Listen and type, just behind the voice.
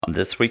On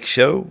this week's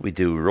show, we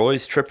do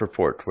Roy's Trip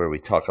Report, where we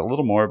talk a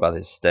little more about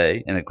his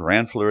stay in a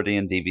Grand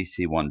Floridian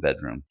DVC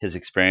one-bedroom, his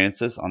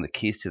experiences on the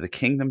Keys to the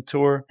Kingdom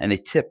tour, and a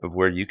tip of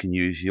where you can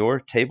use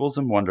your Tables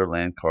in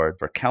Wonderland card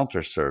for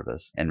counter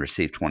service and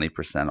receive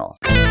 20% off.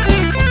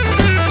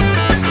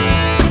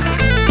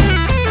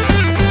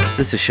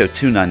 This is show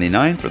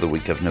 299 for the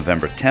week of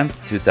November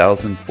 10th,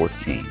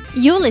 2014.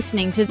 You're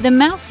listening to The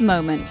Mouse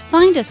Moment.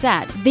 Find us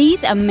at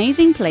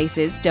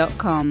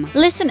theseamazingplaces.com.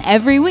 Listen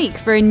every week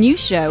for a new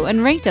show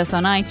and rate us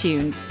on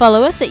iTunes.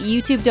 Follow us at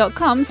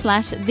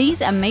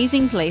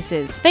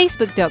youtube.com/theseamazingplaces,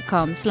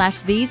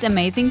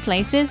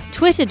 facebook.com/theseamazingplaces,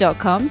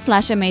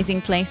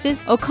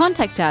 twitter.com/amazingplaces, or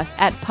contact us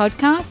at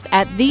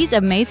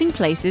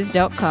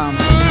podcast@theseamazingplaces.com.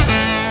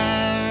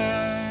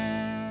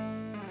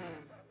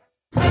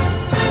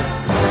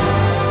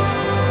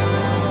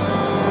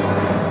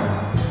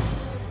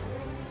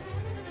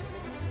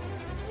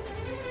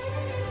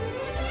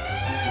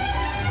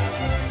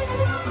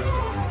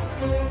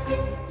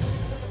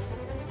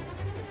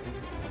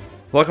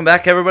 Welcome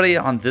back, everybody.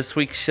 On this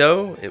week's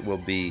show, it will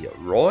be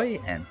Roy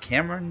and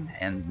Cameron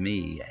and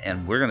me,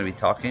 and we're going to be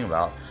talking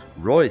about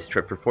Roy's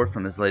trip report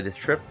from his latest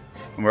trip,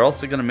 and we're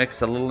also going to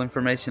mix a little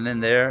information in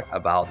there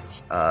about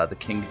the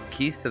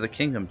Keys to the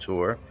Kingdom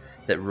tour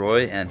that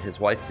Roy and his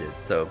wife did.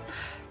 So,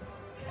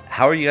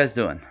 how are you guys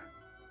doing?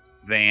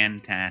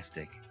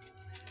 Fantastic.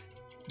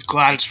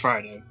 Glad it's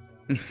Friday.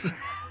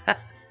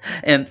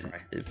 And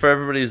for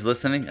everybody who's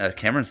listening,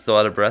 Cameron's still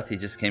out of breath. He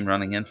just came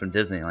running in from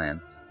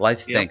Disneyland.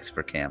 Life stinks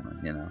for Cameron,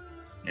 you know.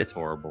 It's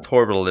horrible. It's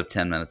horrible to live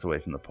 10 minutes away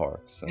from the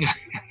park. So,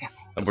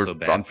 so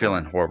bad I'm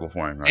feeling horrible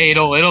for him right Hey,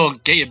 now. it'll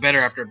get you better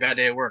after a bad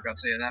day at work, I'll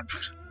tell you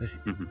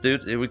that.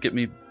 Dude, it would get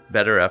me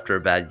better after a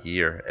bad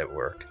year at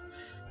work.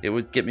 It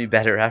would get me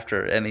better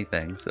after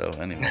anything. So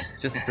anyway,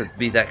 just to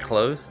be that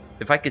close.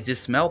 If I could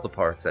just smell the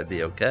parks, I'd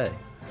be okay.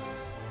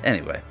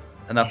 Anyway,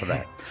 enough of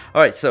that.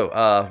 All right, so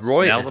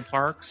Roy. Smell the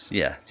parks?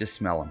 Yeah, just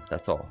smell them.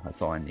 That's all.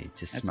 That's all I need.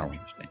 Just That's smell them.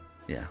 interesting.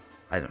 Yeah.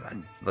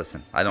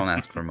 Listen, I don't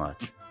ask for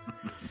much.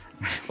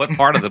 What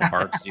part of the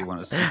parks do you want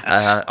to see? Main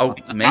Not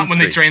when Street.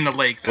 they drain the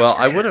lake. Well,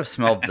 I would have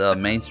smelled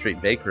Main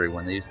Street Bakery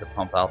when they used to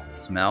pump out the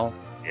smell.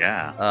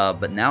 Yeah.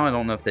 But now I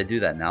don't know if they do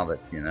that now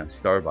that,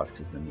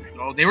 Starbucks is in there.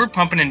 Oh, they were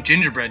pumping in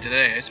gingerbread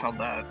today. I smelled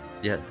that.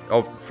 Yeah.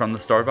 Oh, from the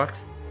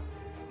Starbucks?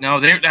 No,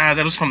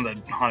 that was from the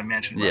Haunted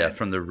Mansion. Yeah, right?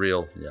 from the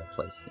real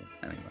place. Yeah.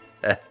 Anyway.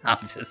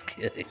 I'm just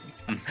kidding.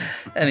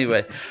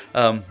 Anyway,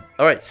 all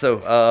right,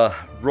 so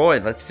Roy,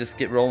 let's just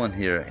get rolling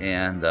here,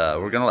 and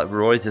we're going to let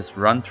Roy just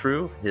run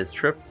through his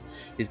trip.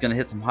 He's going to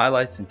hit some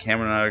highlights, and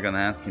Cameron and I are going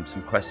to ask him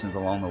some questions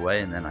along the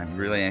way, and then I'm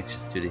really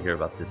anxious to hear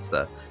about this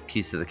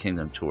Keys to the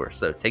Kingdom tour.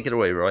 So take it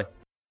away, Roy.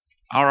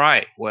 All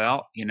right.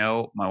 Well,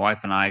 my wife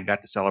and I got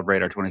to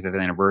celebrate our 25th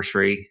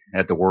anniversary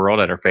at the World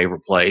at our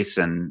favorite place,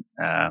 and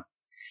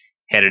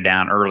headed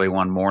down early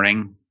one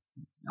morning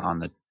on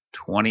the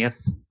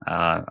 20th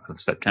of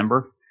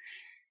September,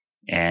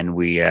 and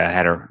we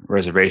had a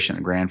reservation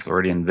at Grand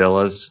Floridian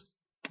Villas.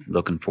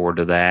 Looking forward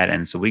to that.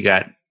 And so we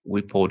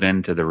pulled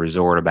into the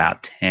resort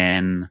about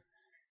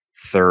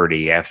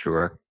 10:30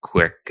 after a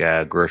quick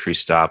grocery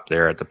stop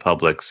there at the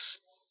Publix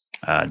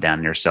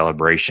down near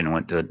Celebration.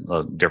 Went to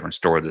a different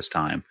store this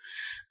time.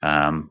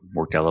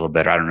 Worked out a little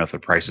better. I don't know if the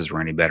prices were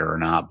any better or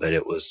not, but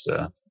it was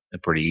a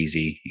pretty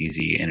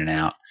easy in and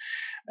out.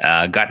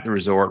 Got to the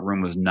resort. Room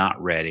was not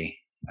ready,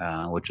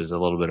 which was a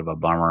little bit of a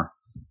bummer,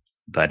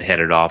 but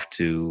headed off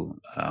to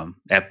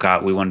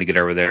Epcot. We wanted to get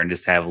over there and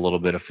just have a little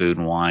bit of food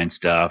and wine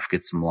stuff,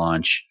 get some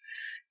lunch,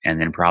 and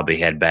then probably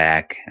head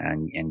back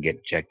and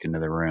get checked into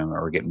the room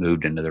or get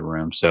moved into the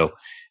room. So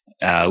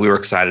we were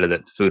excited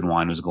that the food and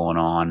wine was going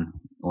on.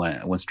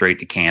 Went straight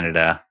to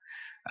Canada.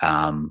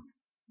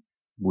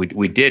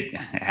 We did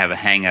have a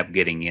hang up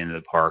getting into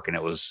the park, and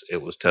it was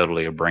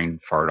totally a brain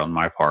fart on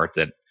my part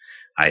that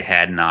I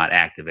had not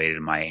activated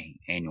my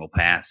annual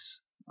pass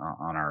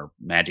on our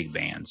Magic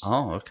Bands.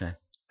 Oh, okay.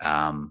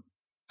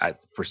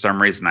 For some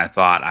reason, I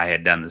thought I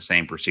had done the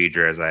same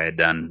procedure as I had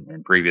done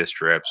in previous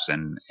trips,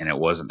 and it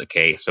wasn't the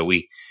case. So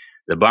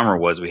the bummer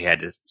was we had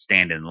to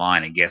stand in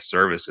line at guest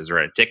services or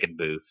at a ticket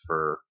booth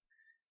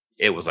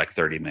it was like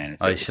 30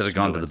 minutes. Oh, you should have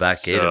gone to the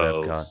back gate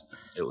of Epcot.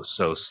 It was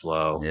so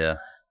slow. Yeah.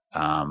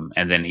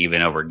 And then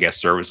even over guest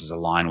services, the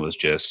line was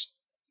just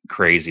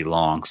crazy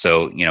long.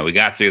 So, we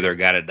got through there,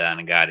 got it done,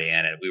 and got in,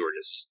 and we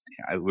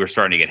were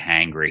starting to get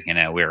hangry.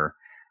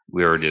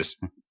 We were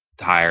just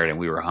tired and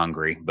we were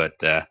hungry, but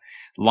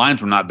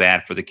lines were not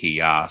bad for the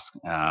kiosk.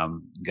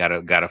 Got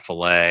a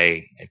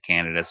filet at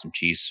Canada, some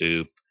cheese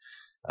soup,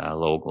 a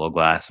little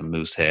glass of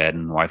moose head,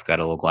 and wife got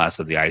a little glass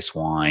of the ice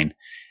wine.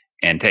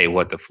 And tell you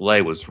what, the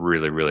filet was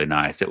really, really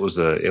nice. It was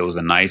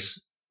a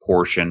nice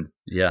portion.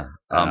 Yeah.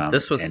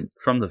 This was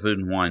from the Food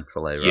and Wine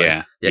filet,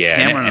 right? Yeah.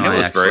 Cameron and it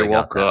was very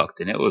well got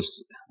cooked, and it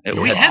was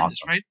We had awesome.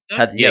 this, right?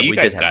 You we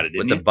guys did got have it, didn't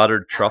with you? the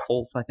buttered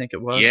truffles, I think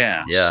it was.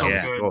 Yeah. Yeah. So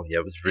Yeah. good. Oh, yeah,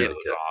 it was really It was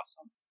good.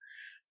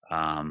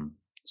 awesome.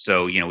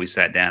 So we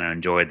sat down and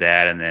enjoyed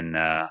that, and then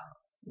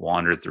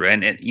wandered through.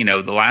 And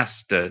the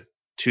last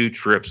 2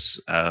 trips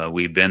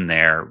we've been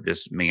there,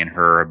 just me and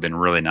her, have been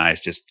really nice,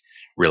 just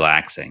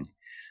relaxing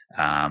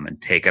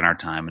and taking our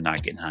time and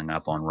not getting hung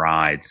up on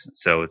rides.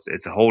 So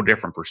it's a whole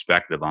different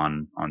perspective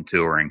on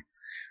touring.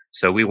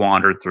 So we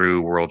wandered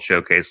through World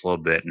Showcase a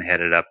little bit and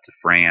headed up to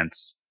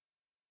France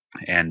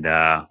and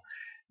got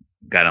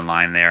in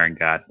line there and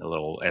got a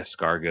little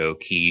escargot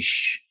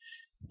quiche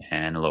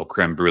and a little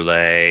creme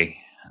brulee,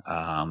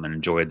 and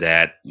enjoyed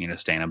that,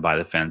 standing by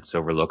the fence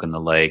overlooking the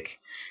lake.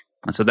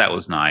 And so that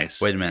was nice.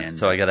 Wait a minute. And,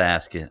 So I got to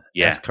ask you,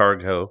 yeah.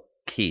 escargot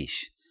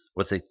quiche,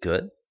 was it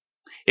good?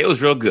 It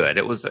was real good.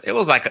 It was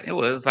like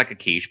a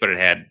quiche, but it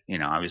had,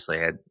 obviously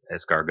had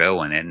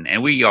escargot in it.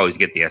 And we always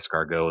get the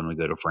escargot when we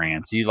go to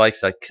France. Do you like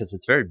that? Because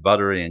it's very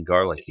buttery and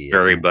garlicky. It's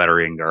very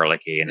buttery and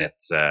garlicky, and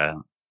it's a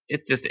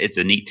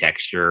neat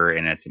texture,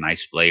 and it's a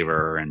nice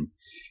flavor, and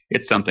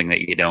it's something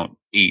that you don't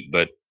eat,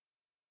 but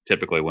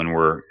typically when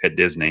we're at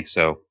Disney.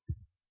 So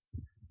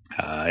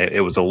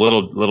it was a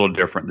little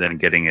different than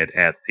getting it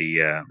at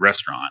the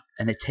restaurant.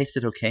 And it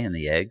tasted okay in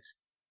the eggs?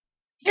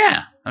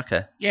 Yeah.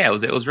 Okay. Yeah,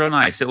 it was real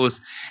nice. It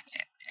was,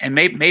 and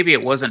maybe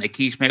it wasn't a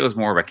quiche, maybe it was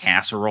more of a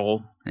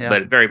casserole,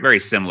 but very, very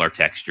similar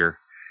texture.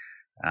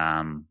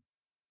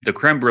 The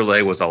creme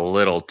brulee was a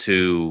little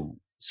too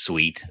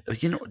sweet.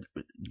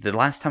 The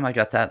last time I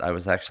got that, I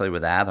was actually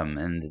with Adam,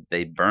 and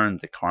they burned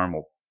the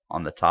caramel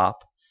on the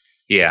top.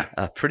 Yeah,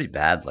 pretty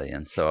badly,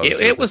 and so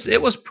it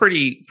was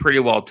pretty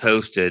well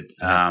toasted.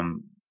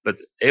 But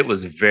it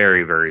was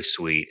very, very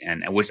sweet,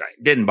 and which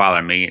didn't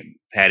bother me.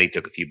 Patty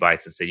took a few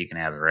bites and said, "You can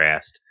have the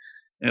rest."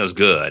 And it was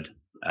good,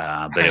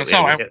 but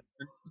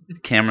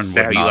Cameron would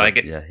how not you like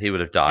it? Yeah, he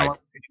would have died.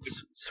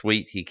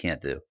 Sweet, he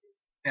can't do.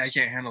 Yeah, I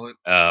can't handle it.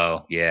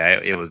 Oh, yeah,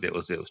 it was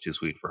too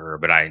sweet for her.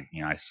 But I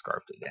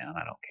scarfed it down.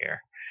 I don't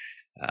care.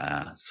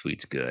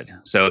 Sweet's good.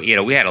 So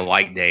we had a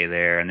light day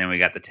there, and then we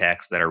got the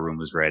text that our room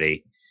was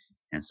ready,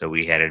 and so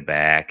we headed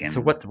back. And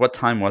so what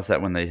time was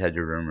that when they had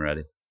your room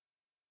ready?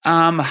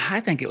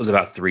 I think it was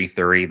about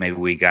 3:30. Maybe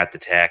we got the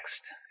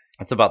text.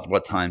 That's about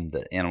what time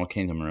the Animal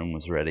Kingdom room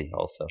was ready.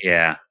 Also.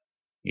 Yeah.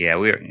 We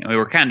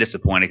were kind of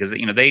disappointed because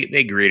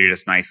they greeted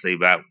us nicely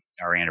about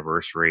our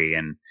anniversary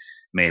and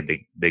made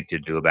a big to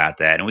do about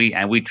that,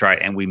 and we tried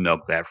and we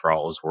milked that for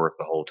all it was worth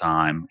the whole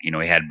time.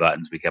 We had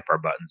buttons, we kept our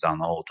buttons on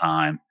the whole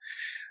time,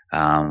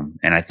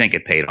 and I think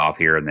it paid off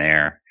here and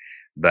there.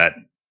 But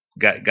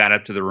got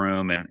up to the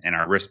room and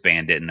our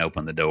wristband didn't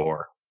open the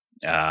door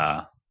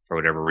for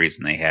whatever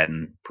reason. They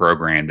hadn't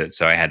programmed it,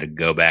 so I had to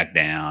go back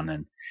down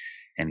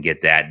and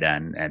get that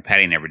done. And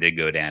Patty never did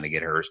go down to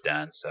get hers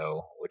done,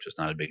 so which was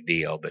not a big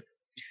deal. But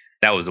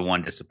that was the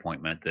one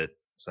disappointment that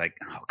was like,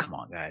 oh, come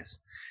on,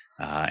 guys.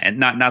 And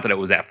not that it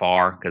was that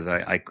far, because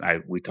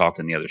we talked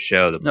in the other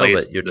show. The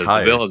place,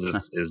 the Villas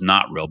is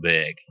not real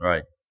big.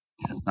 Right.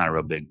 It's not a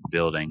real big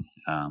building,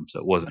 so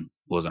it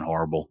wasn't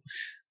horrible.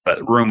 But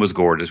the room was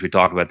gorgeous. We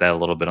talked about that a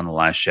little bit on the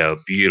last show.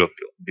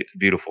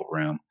 Beautiful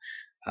room.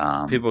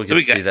 People get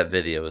to see that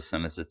video as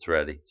soon as it's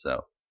ready.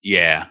 So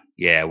yeah,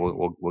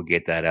 we'll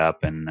get that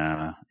up,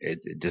 and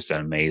it's just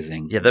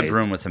amazing. Yeah, that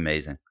room was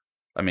amazing.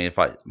 I mean,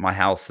 my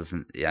house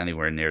isn't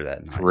anywhere near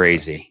that nice.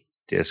 Crazy,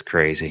 just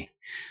crazy.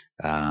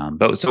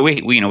 But so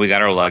we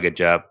got our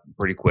luggage up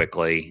pretty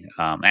quickly.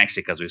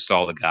 Actually, because we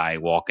saw the guy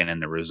walking in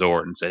the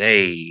resort and said,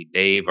 "Hey,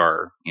 Dave,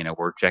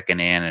 we're checking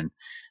in," and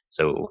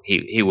so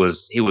he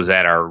was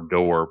at our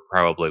door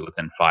probably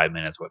within 5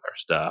 minutes with our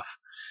stuff.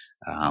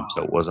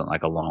 So it wasn't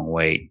like a long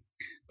wait.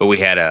 But we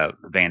had a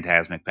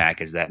Fantasmic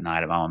package that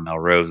night at Mama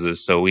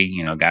Melrose's, so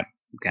we got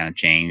kind of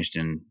changed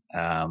and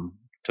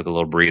took a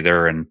little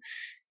breather and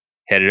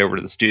headed over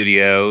to the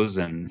studios.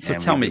 And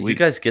tell me, you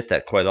guys get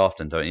that quite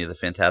often, don't you? The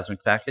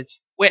Fantasmic package?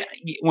 Well,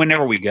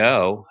 whenever we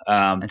go,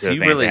 and so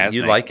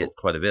you like it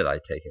quite a bit, I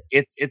take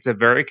it. It's a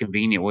very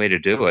convenient way to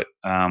do it.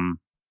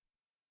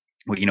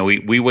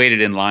 We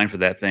waited in line for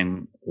that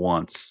thing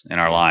once in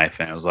our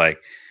life, and it was like,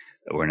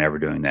 we're never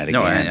doing that again.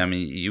 No, I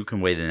mean, you can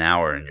wait an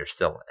hour and you're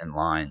still in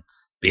line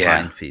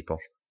behind people.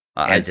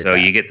 And so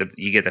you get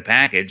the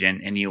package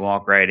and you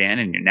walk right in,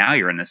 and now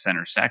you're in the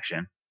center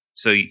section.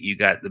 So you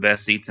got the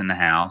best seats in the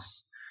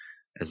house.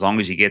 As long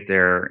as you get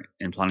there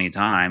in plenty of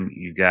time,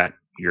 you've got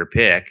your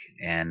pick,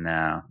 and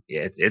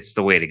it's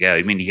the way to go.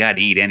 I mean, you got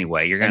to eat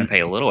anyway. You're going to pay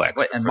a little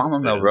extra. And Mama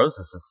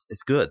Melrose's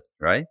is good,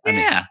 right?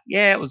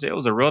 It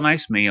was a real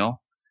nice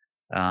meal.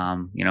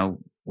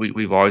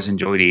 We've always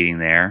enjoyed eating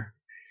there.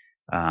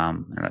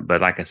 But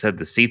like I said,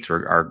 the seats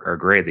are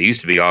great. They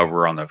used to be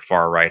over on the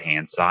far right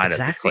hand side of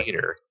the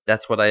theater.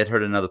 That's what I had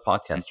heard another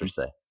podcaster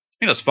say.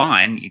 It's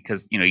fine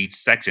because each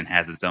section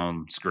has its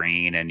own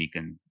screen, and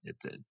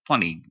it's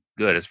plenty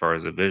good as far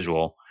as a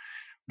visual.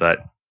 But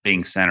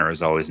being center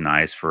is always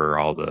nice for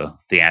all the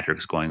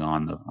theatrics going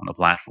on the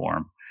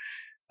platform.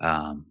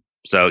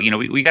 So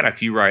we got a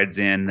few rides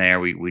in there.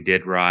 We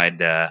did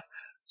ride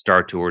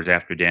Star Tours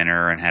after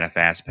dinner and had a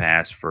fast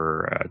pass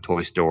for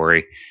Toy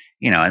Story.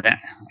 And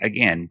that,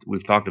 again,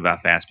 we've talked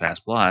about Fast Pass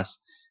Plus.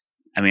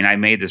 I mean, I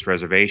made this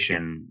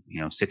reservation,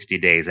 60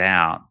 days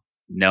out,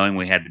 knowing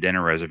we had the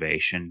dinner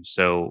reservation.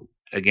 So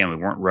again, we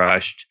weren't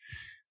rushed.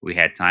 We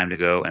had time to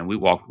go, and we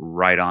walked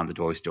right on to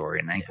Toy Story,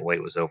 and I think the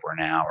wait was over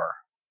an hour.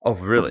 Oh,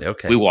 really?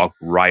 Okay. We walked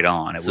right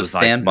on. It So was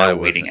like standby no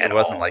waiting at all. It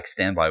wasn't like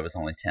standby was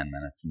only 10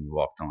 minutes and you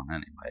walked on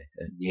anyway.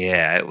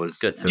 Yeah, it was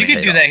good. So You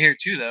can do that here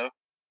too, though.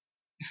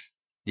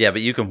 Yeah,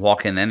 but you can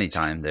walk in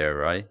anytime there,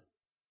 right?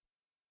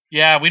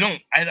 Yeah, we don't.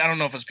 I don't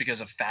know if it's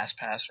because of Fast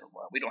Pass or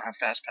what. We don't have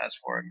Fast Pass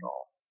for it at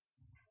all.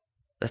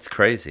 That's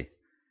crazy.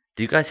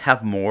 Do you guys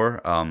have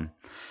more?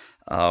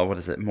 What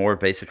is it? More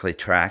basically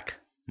track,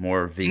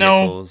 more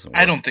vehicles? No,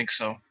 I don't think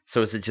so.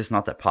 So is it just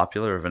not that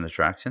popular of an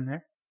attraction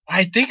there?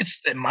 I think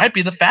it might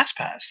be the Fast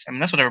Pass. I mean,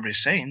 that's what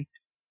everybody's saying.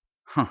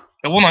 Huh.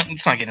 But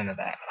let's not get into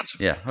that.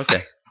 Yeah.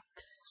 Okay.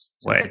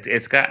 Well,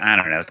 it's got. I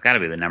don't know. It's got to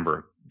be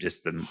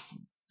the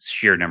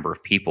sheer number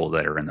of people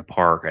that are in the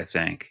park. I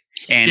think,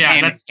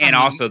 and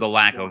also the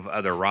lack of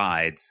other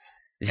rides.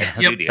 Yeah,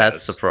 Yep.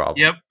 that's the problem.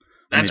 Yep.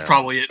 That's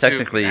probably it.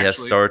 Technically, too, you have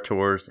Star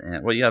Tours,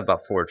 and you have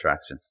about 4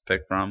 attractions to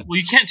pick from. Well,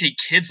 you can't take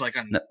kids like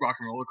on Rock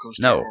and Roller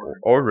Coaster. No,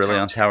 or really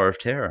on Tower of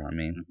Terror. I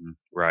mean,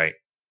 right.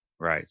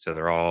 So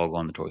they're all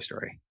going to Toy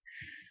Story.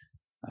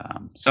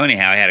 So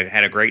anyhow, I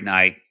had a great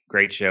night,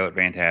 great show at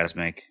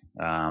Fantasmic,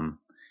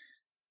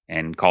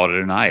 and called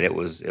it a night. It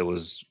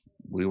was.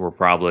 We were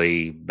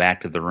probably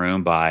back to the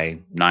room by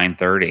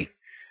 9:30,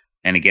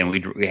 and again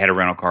we had a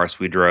rental car, so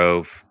we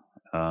drove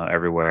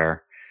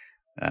everywhere.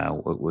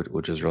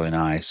 Which was really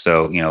nice.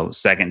 So,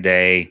 second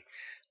day,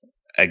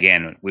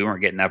 again, we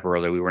weren't getting up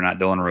early. We were not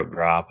doing rope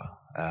drop,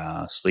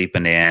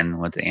 sleeping in,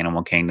 went to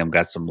Animal Kingdom,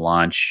 got some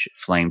lunch,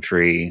 Flame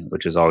Tree,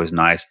 which is always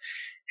nice.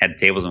 Had the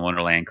Tables in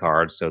Wonderland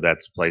cards, so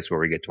that's a place where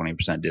we get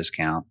 20%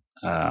 discount.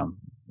 I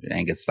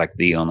think it's like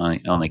the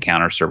only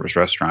counter service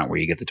restaurant where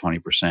you get the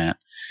 20%.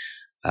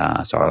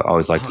 So I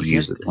always like to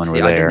use it when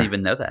we're there. I didn't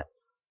even know that.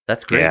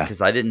 That's great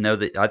because I didn't know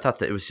that. I thought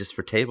that it was just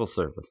for table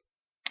service.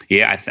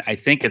 Yeah, I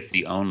think it's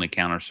the only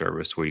counter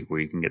service where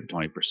you can get the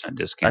 20%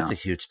 discount. That's a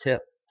huge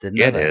tip. Didn't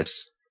know that. It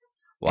is.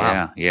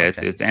 Wow. Yeah.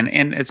 Okay. It's and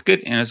it's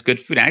good, and it's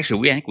good food.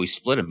 Actually, I think we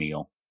split a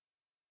meal.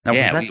 Now,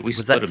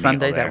 was that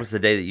Sunday? That was the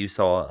day that you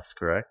saw us,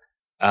 correct?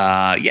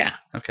 Yeah.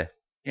 Okay.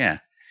 Yeah.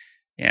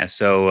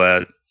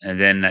 So and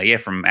then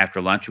from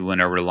after lunch we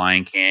went over to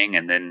Lion King,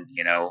 and then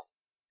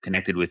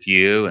connected with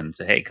you and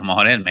said, hey, come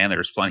on in, man.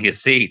 There's plenty of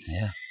seats.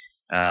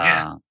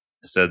 Yeah.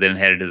 So then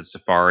headed to the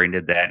safari and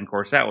did that. And of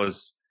course that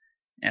was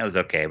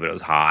okay, but it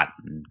was hot.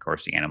 And of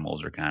course the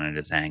animals are kind of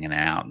just hanging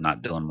out,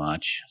 not doing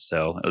much.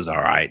 So it was all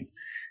right.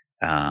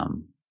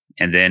 And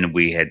then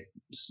we had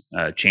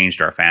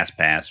changed our fast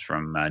pass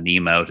from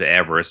Nemo to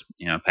Everest.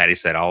 Patty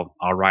said, I'll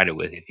ride it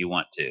with you if you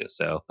want to.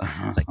 So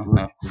it's like,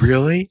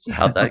 really? So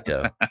how'd that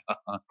go?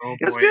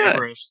 It's good.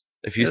 Everest.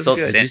 If you saw,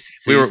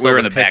 we were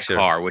in the back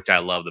car, which I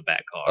love the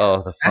back car.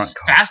 Oh, the front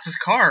car. Fastest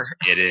car.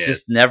 It is.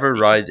 Just never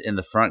ride in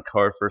the front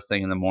car first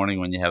thing in the morning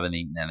when you haven't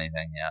eaten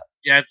anything yet.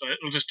 Yeah,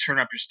 it'll just turn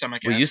up your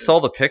stomach. Well, you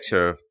saw the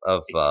picture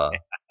of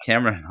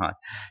Cameron and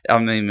I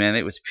mean, man,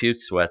 it was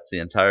puke sweats the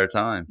entire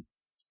time.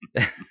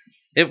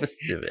 It was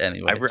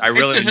anyway. I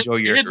really enjoy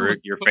your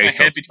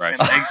facial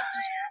expression.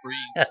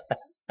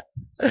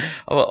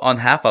 Well, on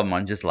half of them,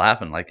 I'm just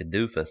laughing like a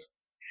doofus.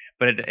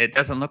 But it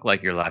doesn't look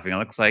like you're laughing. It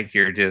looks like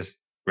you're just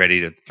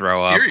ready to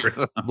throw up.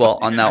 Well,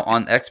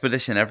 on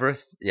Expedition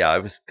Everest, yeah, I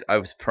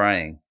was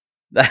praying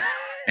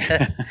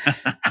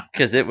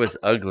because it was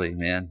ugly,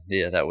 man.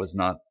 Yeah, that was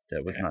not.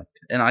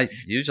 And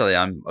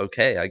I'm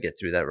okay. I get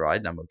through that ride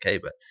and I'm okay,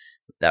 but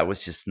that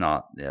was just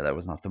not. Yeah, that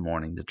was not the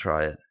morning to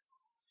try it.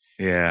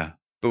 Yeah.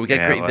 But we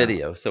got great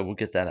video, so we'll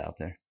get that out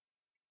there.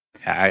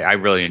 I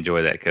really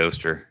enjoy that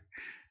coaster.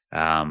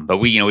 But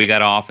we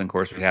got off, and of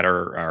course we had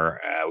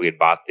we had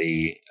bought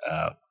the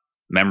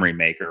memory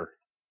maker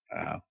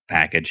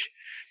package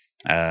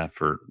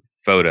for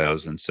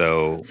photos, and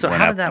so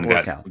how did that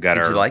work out? Did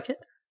you like it?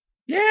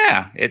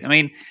 Yeah,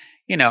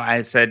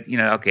 I said,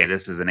 okay,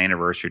 this is an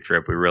anniversary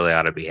trip. We really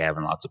ought to be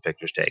having lots of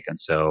pictures taken.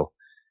 So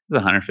it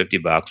was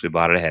 $150. We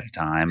bought it ahead of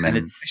time, and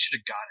I should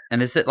have got it.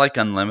 And is it like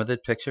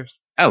unlimited pictures?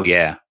 Oh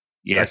yeah.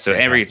 Yeah, That's so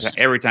fantastic.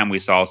 every time we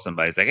saw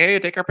somebody, it's like, hey,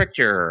 take our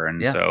picture,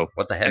 and so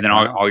what the heck? and then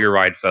all your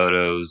ride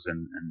photos,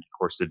 and of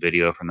course the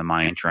video from the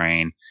Mayan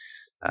train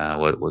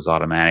was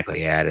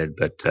automatically added.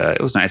 But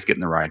it was nice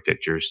getting the ride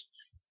pictures.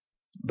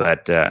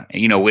 But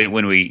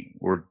when we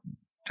were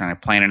kind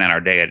of planning out our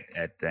day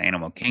at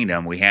Animal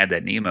Kingdom, we had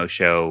that Nemo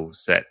show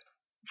set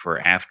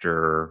for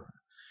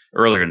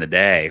earlier in the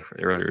day for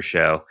the earlier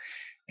show.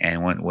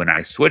 And when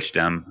I switched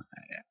them,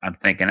 I'm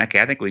thinking,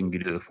 okay, I think we can do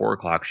the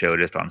 4:00 show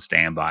just on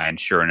standby. And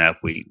sure enough,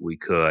 we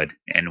could.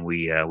 And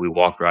we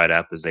walked right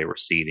up as they were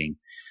seating,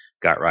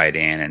 got right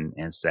in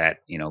and sat,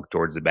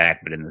 towards the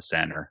back, but in the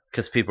center.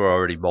 Because people are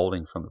already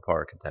bolting from the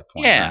park at that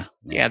point. Yeah, right?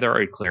 yeah, they're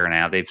already clearing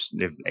out.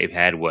 They've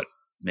had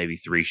maybe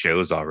 3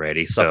 shows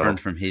already. Suffering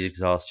from heat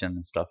exhaustion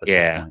and stuff at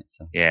that point.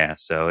 So. Yeah.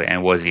 So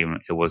and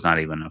it was not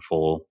even a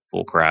full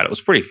crowd. It was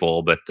pretty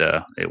full, but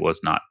it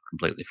was not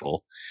completely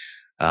full.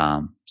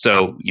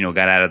 So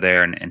got out of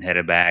there and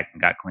headed back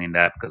and got cleaned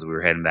up because we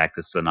were heading back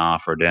to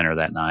Sanaa for dinner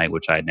that night,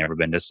 which I had never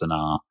been to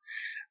Sanaa.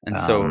 And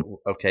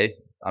so, okay,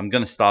 I'm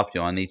going to stop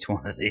you on each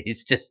one of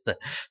these. Just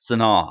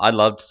Sanaa. I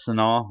loved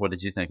Sanaa. What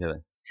did you think of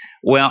it?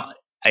 Well,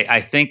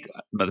 I think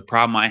the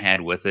problem I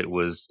had with it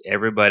was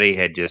everybody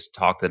had just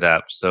talked it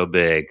up so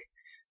big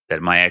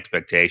that my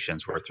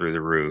expectations were through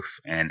the roof,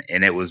 and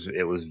it was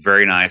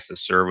very nice. The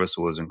service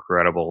was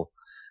incredible.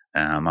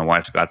 My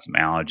wife's got some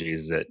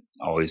allergies that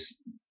always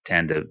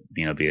tend to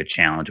be a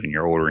challenge when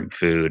you're ordering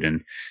food,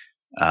 and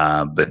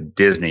but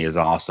Disney is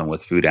awesome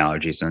with food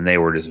allergies, and they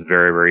were just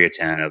very, very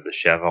attentive. The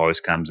chef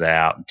always comes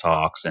out and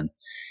talks, and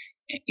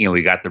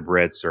we got the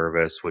bread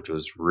service, which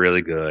was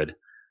really good.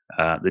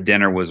 The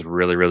dinner was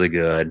really, really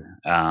good.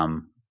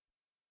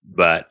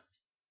 But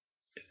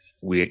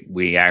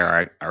we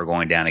are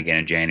going down again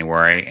in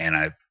January, and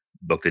I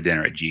booked a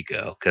dinner at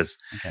Jico because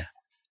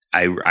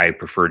I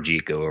prefer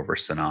Jico over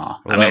Sanaa.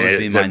 Well,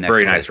 it's a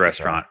very nice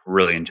restaurant.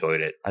 Really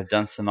enjoyed it. I've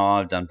done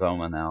Sanaa. I've done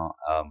Boma now.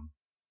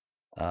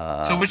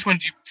 So which one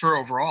do you prefer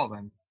overall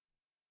then?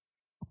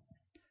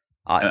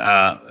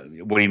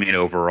 What do you mean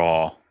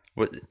overall?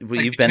 Well,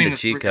 you've been to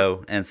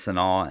Jico and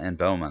Sanaa and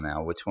Boma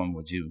now. Which one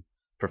would you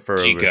prefer?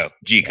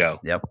 Jico.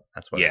 Yep,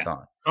 that's what I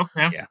thought.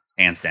 Okay. Yeah,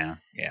 hands down.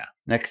 Yeah.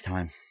 Next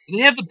time. Do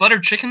they have the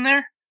buttered chicken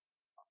there?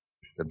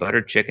 The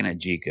buttered chicken at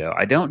Jico.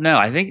 I don't know.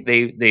 I think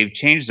they've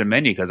changed the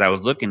menu because I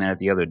was looking at it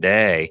the other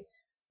day,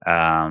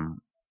 and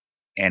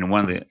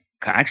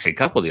a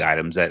couple of the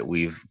items that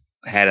we've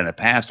had in the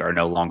past are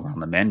no longer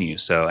on the menu.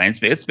 So, and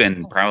it's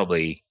been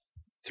probably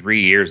 3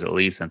 years at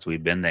least since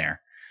we've been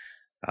there.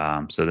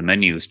 So the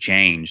menu has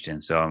changed,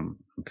 and so I'm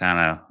kind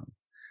of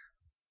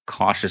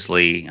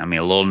cautiously, a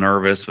little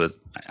nervous, but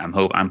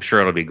I'm sure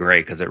it'll be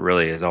great because it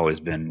really has always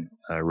been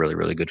really,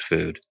 really good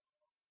food.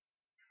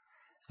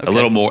 Okay. A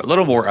little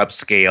more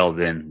upscale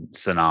than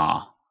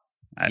Sanaa.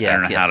 I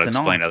don't know how to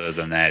explain other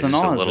than that.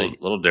 Sanaa it's just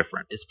a little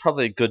different. It's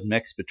probably a good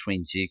mix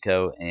between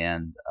Jico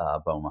and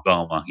Boma.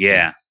 Boma,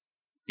 yeah.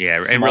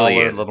 Yeah, Smaller, it really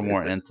is. A little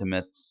more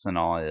intimate.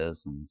 Sanaa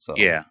is, and so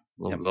a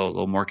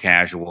little more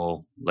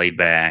casual, laid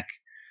back.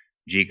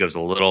 Jico's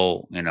a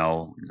little, they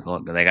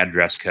got a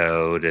dress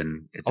code,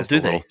 and it's just a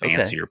little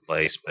fancier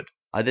place. But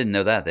I didn't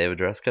know that they have a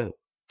dress code.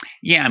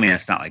 Yeah,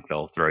 it's not like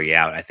they'll throw you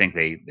out. I think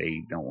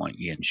they don't want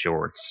you in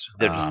shorts.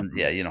 They're just,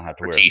 you don't have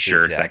to wear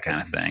t-shirts, that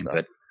kind of thing.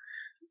 But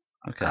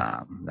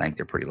I think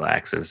they're pretty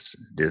lax as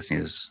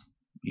Disney's.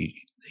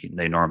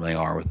 They normally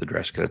are with the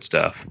dress code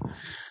stuff.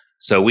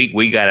 So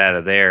we got out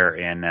of there,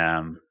 and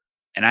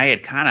I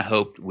had kind of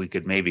hoped we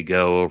could maybe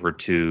go over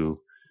to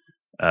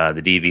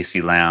the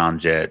DVC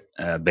lounge at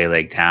Bay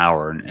Lake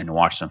Tower and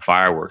watch some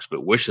fireworks,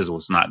 but Wishes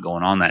was not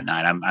going on that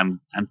night.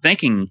 I'm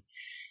thinking.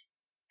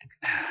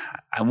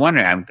 I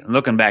wonder. I'm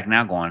looking back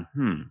now, going,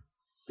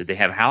 did they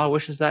have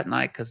Hallowishes that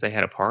night because they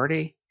had a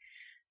party?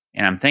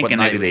 And I'm thinking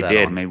maybe they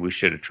did. On? Maybe we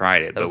should have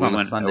tried it. But we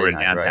went over to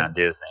downtown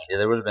Disney. Yeah,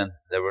 there would have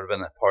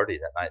been a party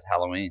that night,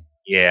 Halloween.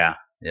 Yeah.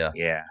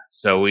 Yeah.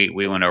 So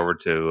we went over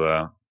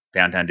to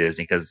downtown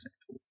Disney because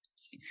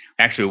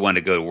actually we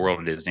wanted to go to World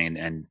of Disney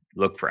and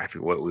look for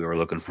what we were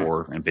looking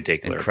for in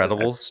particular.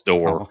 Incredibles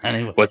store. Oh,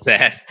 anyway. What's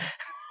that?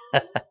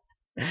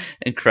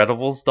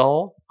 Incredibles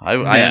doll.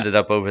 I ended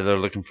up over there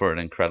looking for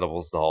an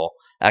Incredibles doll.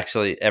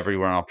 Actually,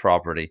 everywhere on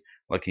property,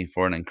 looking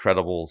for an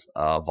Incredibles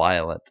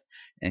Violet,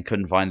 and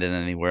couldn't find it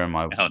anywhere.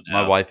 My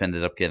wife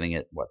ended up getting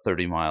it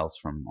 30 miles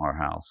from our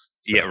house.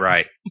 So. Yeah,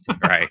 right.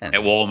 At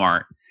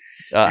Walmart.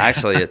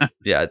 Actually,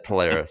 at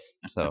Polaris.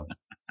 So,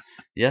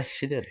 yes,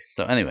 she did.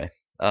 So anyway,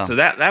 so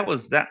that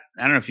was that.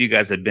 I don't know if you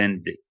guys had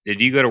been.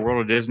 Did you go to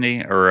World of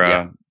Disney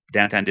or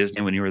downtown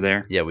Disney when you were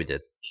there? Yeah, we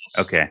did.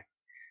 Okay.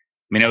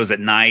 It was at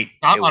night.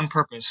 Not on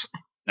purpose.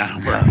 Not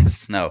on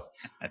purpose. No.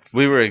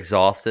 We were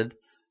exhausted,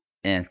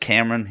 and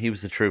Cameron, he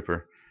was a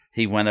trooper.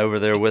 He went over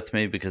there with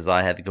me because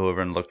I had to go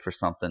over and look for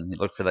something. He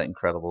looked for that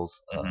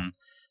Incredibles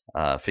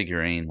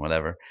figurine,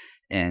 whatever.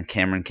 And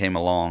Cameron came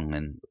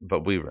along,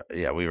 but we were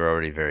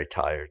already very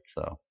tired.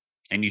 So.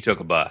 And you took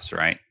a bus,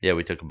 right? Yeah,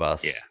 we took a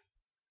bus. Yeah.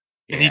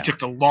 And he took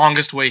the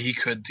longest way he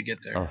could to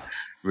get there. Oh,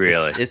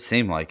 really? It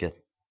seemed like it.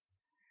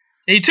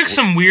 He took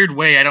some weird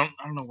way. I don't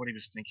know what he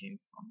was thinking,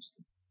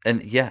 honestly.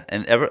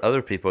 And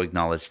other people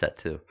acknowledged that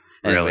too.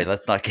 Anyway, really?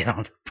 Let's not get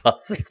on the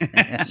buses.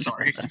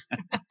 Sorry.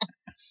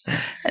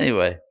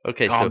 Anyway,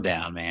 okay. Calm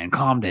down, man.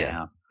 Calm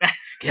down.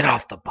 Get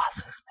off the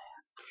buses, man.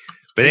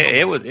 But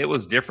it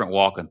was different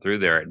walking through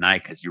there at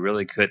night because you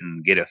really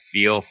couldn't get a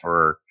feel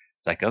for.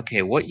 It's like,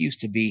 okay, what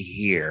used to be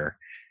here?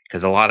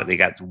 Because they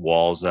got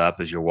walls up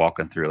as you're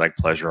walking through, like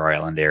Pleasure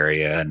Island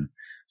area and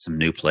some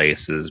new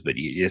places. But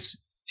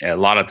a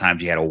lot of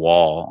times you had a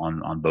wall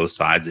on both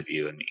sides of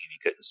you, and you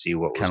couldn't see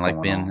what was going on. Kind of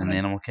like being in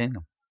Animal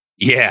Kingdom.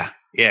 Yeah,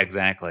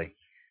 exactly.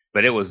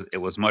 But it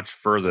was much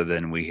further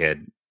than we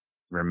had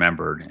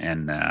remembered,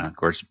 and of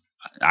course,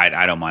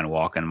 I don't mind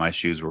walking. My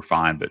shoes were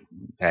fine, but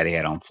Patty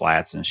had on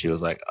flats, and she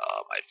was like,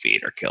 "Oh, my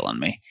feet are killing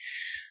me."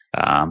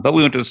 But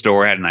we went to the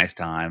store, had a nice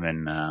time,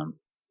 and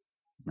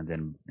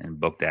then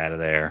booked out of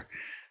there.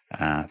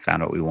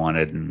 Found what we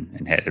wanted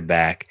and headed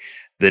back.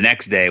 The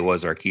next day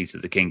was our Keys to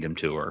the Kingdom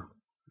tour.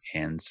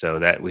 And so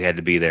that we had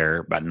to be there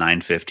about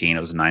 9:15. It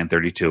was a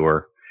 9:30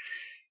 tour.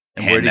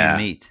 And where do you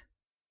meet?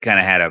 Kind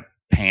of had a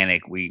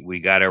panic. We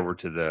got over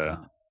to the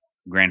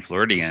Grand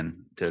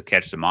Floridian to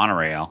catch the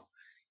monorail.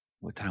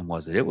 What time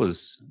was it?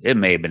 It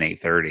may have been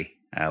 8:30.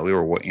 We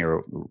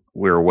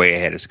were way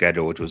ahead of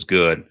schedule, which was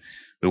good.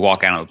 We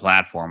walk out on the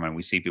platform and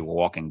we see people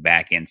walking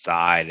back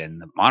inside,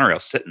 and the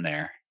monorail's sitting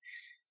there,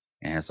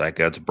 and it's like,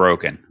 oh, it's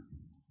broken.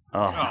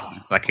 Oh,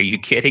 it's like, are you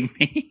kidding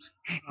me?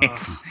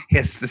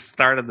 It's the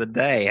start of the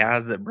day. How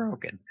is it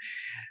broken?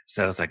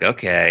 So it's like,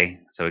 okay,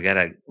 so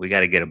we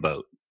gotta get a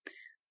boat.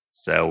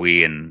 So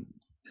we and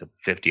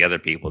 50 other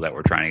people that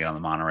were trying to get on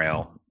the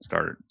monorail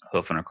started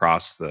hoofing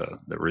across the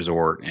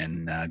resort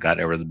and got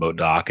over to the boat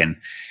dock, and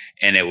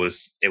it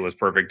was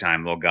perfect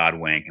time. Little God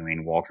wink. I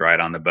mean, walked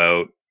right on the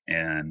boat,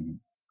 and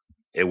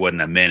it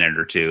wasn't a minute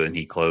or two, and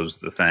he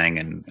closed the thing,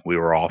 and we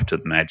were off to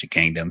the Magic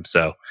Kingdom.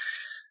 So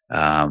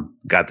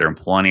got there in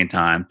plenty of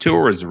time.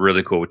 Tour was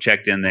really cool. We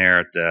checked in there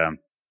at the,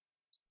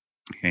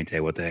 I can't tell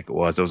you what the heck it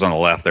was. It was on the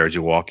left there as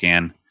you walk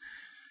in.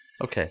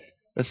 Okay.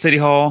 The City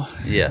Hall?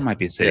 Yeah. It might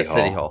be City Hall.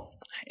 City Hall.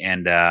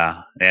 And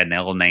they had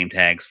little name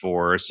tags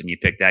for us, and you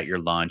picked out your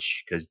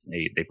lunch because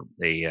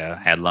they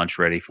had lunch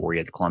ready for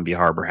you at the Columbia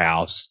Harbor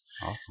House.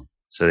 Awesome.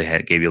 So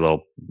they gave you a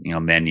little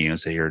menu and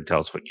said, here, tell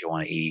us what you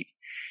want to eat.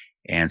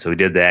 And so we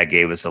did that.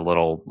 Gave us a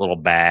little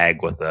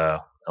bag with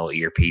a little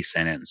earpiece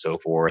in it and so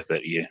forth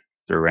that you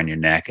threw around your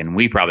neck. And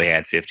we probably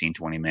had 15,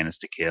 20 minutes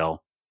to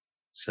kill.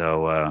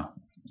 So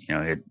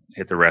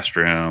hit the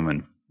restroom,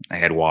 and they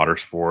had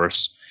waters for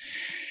us.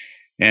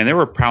 And there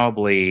were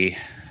probably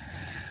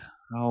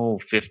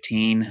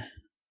 15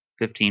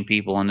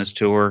 people on this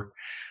tour.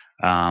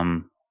 Guy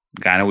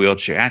in a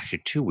wheelchair,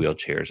 actually 2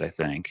 wheelchairs, I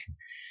think.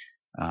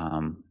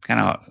 Kind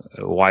of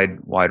a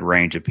wide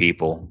range of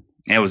people.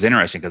 And it was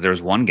interesting because there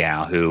was one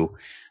gal who,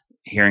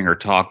 hearing her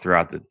talk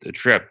throughout the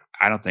trip,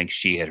 I don't think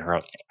she had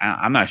heard.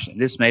 I'm not sure.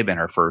 This may have been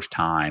her first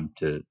time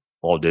to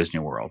Walt Disney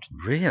World.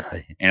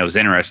 Really? And it was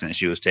interesting that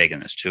she was taking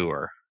this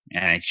tour,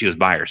 and she was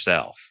by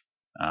herself.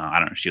 I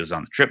don't know if she was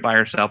on the trip by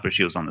herself or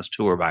she was on this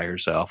tour by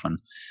herself. And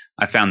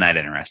I found that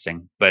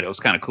interesting. But it was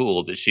kind of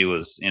cool that she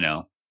was,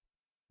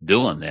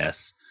 doing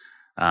this.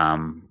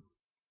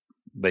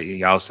 But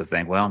you also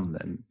think, well,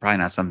 probably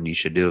not something you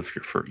should do if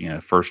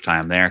you're first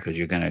time there, because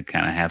you're going to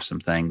kind of have some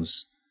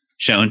things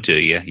shown to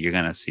you. You're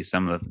going to see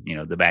some of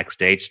the, the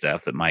backstage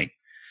stuff that might,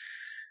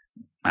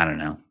 I don't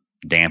know,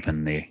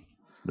 dampen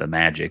the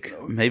magic.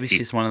 Maybe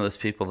she's one of those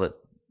people that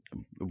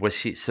was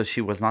she. So she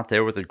was not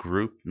there with a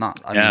group, no,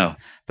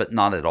 but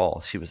not at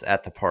all. She was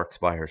at the parks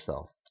by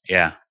herself.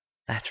 Yeah,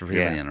 that's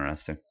really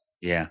interesting.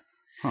 Yeah.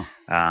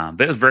 Huh.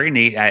 But it was very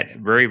neat. I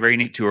had very, very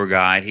neat tour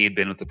guide. He had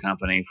been with the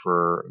company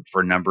for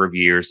a number of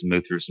years and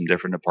moved through some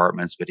different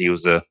departments, but he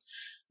wasn't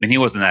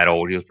that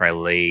old. He was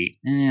probably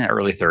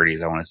early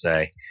 30s, I want to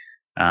say.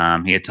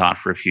 He had taught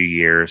for a few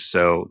years,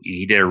 so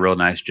he did a real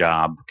nice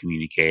job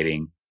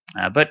communicating.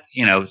 But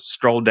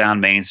strolled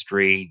down Main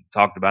Street,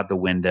 talked about the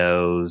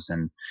windows,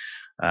 and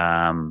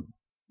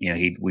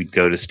we'd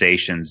go to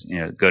stations,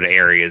 go to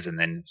areas, and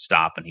then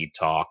stop, and he'd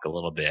talk a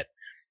little bit.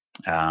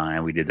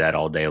 And we did that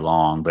all day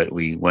long. But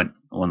we went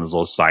one of those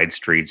little side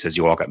streets as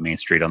you walk up Main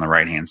Street on the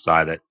right hand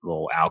side, that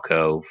little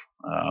alcove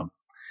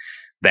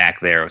back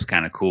there. It was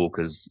kind of cool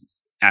because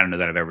I don't know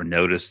that I've ever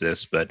noticed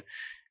this, but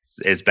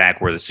it's back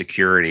where the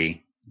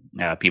security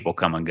people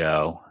come and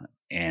go.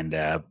 And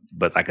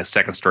but like a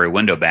second story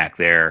window back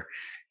there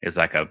is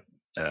like a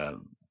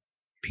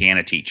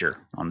piano teacher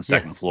on the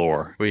second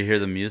floor. Where you hear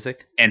the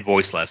music and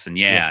voice lesson,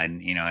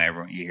 and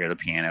everyone, you hear the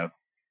piano,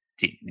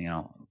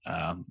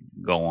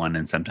 going,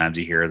 and sometimes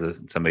you hear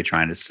somebody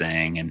trying to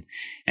sing,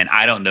 and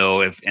I don't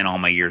know if in all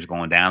my years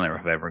going down there,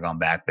 if I've ever gone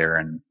back there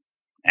and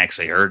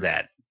actually heard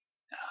that.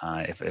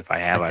 If I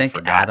have, I think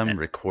forgotten Adam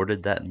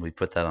recorded that, and we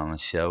put that on a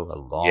show a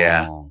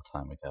long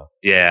time ago.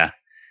 Yeah,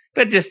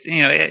 but just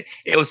it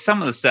was some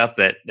of the stuff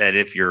that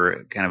if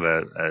you're kind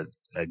of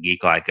a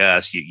geek like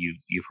us,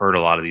 you've heard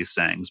a lot of these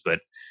things,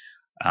 but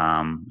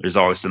there's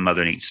always some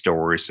other neat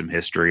stories, some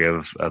history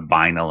of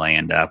buying the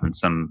land up, and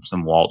some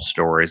Walt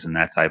stories and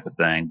that type of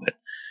thing. But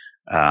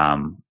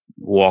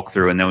walk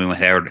through, and then we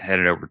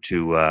headed over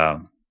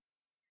to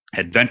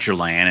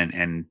Adventureland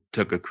and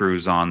took a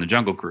cruise on the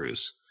Jungle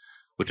Cruise,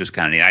 which was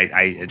kind of neat.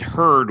 I had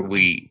heard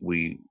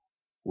we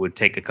would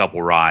take a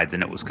couple rides,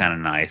 and it was kind of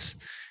nice.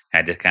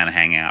 Had to kind of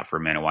hang out for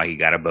a minute while he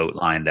got a boat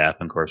lined up.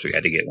 And of course, we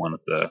had to get one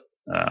with the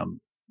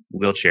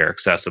wheelchair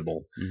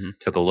accessible. Mm-hmm.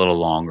 Took a little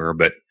longer,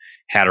 but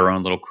had our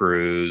own little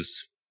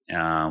cruise.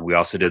 We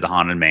also did the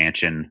Haunted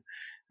Mansion,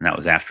 and that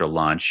was after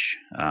lunch.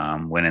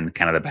 Went in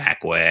kind of the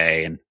back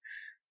way, and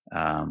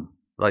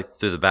like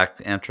through the back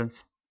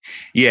entrance.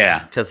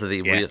 Yeah, because of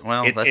the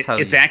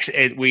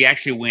we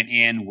actually went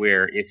in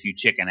where if you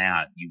chicken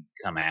out, you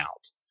come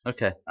out.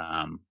 Okay.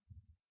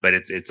 But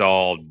it's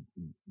all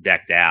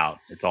decked out.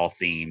 It's all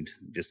themed,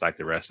 just like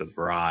the rest of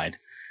the ride.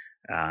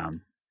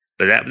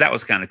 But that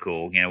was kind of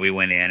cool. We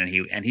went in,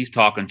 and he's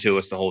talking to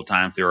us the whole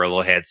time through our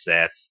little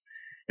headsets.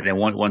 And then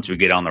once we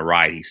get on the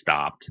ride, he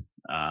stopped.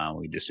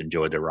 We just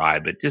enjoyed the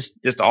ride, but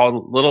just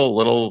all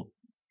little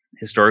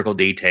historical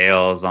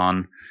details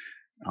on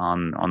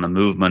on the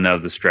movement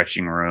of the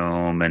stretching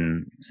room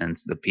and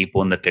the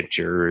people in the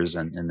pictures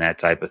and that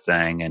type of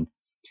thing. And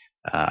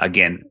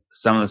again,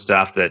 some of the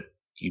stuff that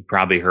you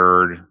probably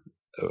heard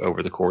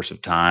over the course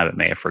of time, but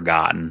may have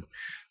forgotten,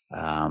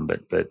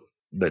 but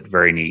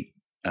very neat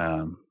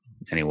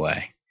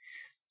anyway.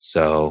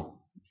 So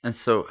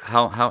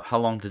how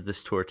long did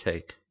this tour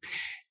take?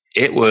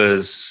 It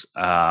was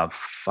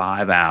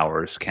 5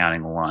 hours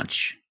counting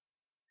lunch,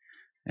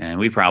 and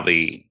we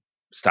probably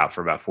stopped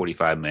for about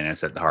 45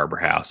 minutes at the Harbor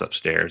House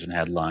upstairs and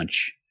had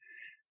lunch.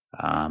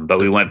 But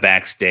we went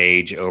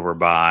backstage over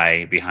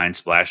behind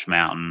Splash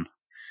Mountain.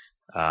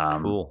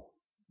 Cool.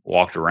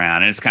 Walked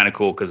around, and it's kind of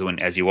cool because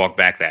as you walk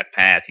back that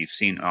path,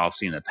 all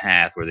seen the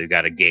path where they've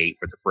got a gate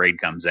where the parade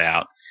comes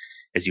out.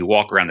 As you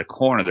walk around the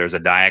corner, there's a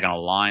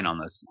diagonal line on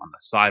the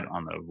side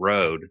on the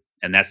road,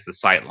 and that's the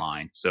sight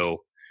line.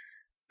 So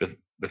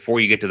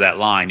before you get to that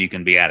line, you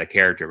can be out of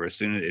character. But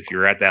if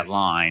you're at that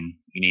line,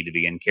 you need to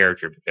be in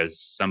character because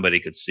somebody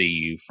could see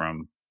you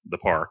from the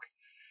park,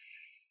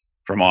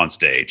 from on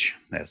stage,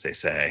 as they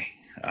say.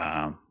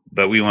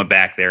 But we went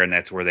back there, and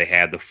that's where they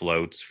had the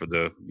floats for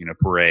the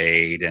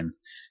parade, and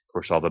of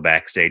course all the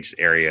backstage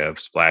area of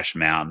Splash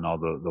Mountain, all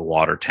the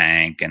water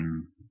tank,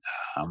 and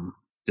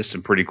just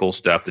some pretty cool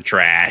stuff. The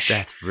trash.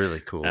 That's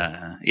really cool.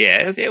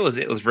 Yeah, it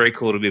was very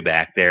cool to be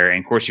back there.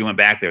 And of course, you went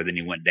back there, then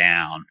you went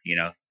down,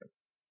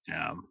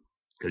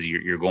 because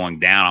you're going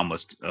down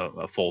almost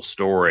a full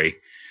story.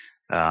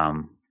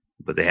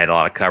 But they had a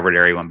lot of covered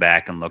area. Went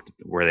back and looked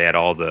at where they had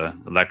all the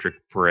electric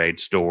parade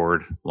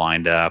stored,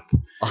 lined up.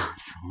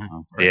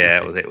 Awesome.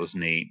 Yeah, it was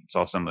neat.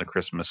 Saw some of the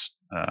Christmas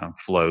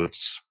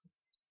floats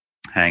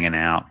hanging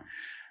out.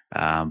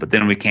 But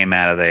then we came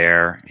out of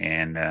there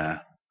and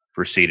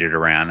proceeded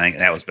around. I think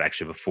that was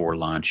actually before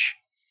lunch.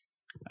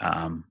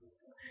 And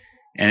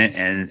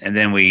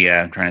then we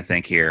trying to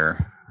think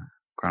here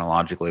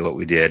chronologically what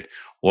we did.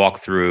 Walk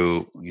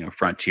through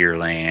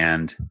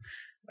Frontierland,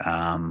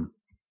 and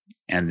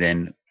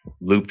then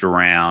looped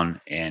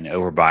around and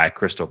over by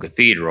Crystal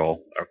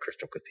Cathedral.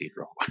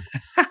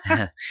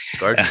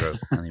 Garden Grove.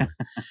 Anyway.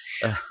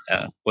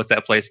 What's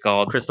that place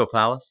called? Crystal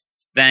Palace.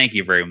 Thank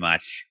you very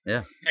much.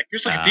 Yeah.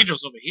 Crystal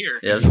Cathedral's over here.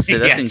 Yeah,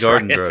 that's in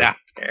Garden Grove. It's out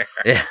there.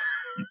 Yeah.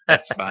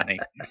 That's funny.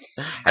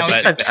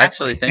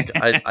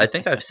 I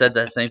think I've said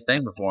that same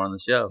thing before on the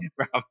show.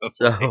 Probably.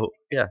 So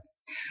yeah.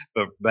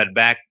 But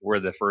back where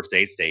the first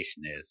aid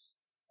station is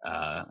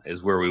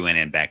where we went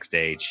in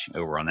backstage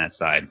over on that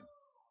side,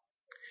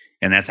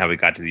 and that's how we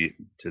got to the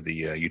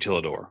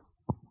Utilidor.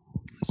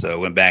 So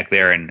went back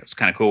there, and it was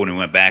kind of cool when we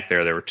went back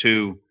there. There were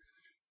two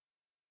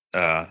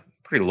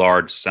pretty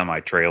large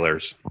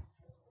semi-trailers,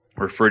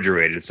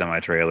 refrigerated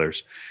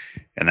semi-trailers,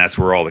 and that's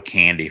where all the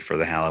candy for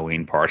the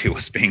Halloween party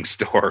was being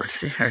stored.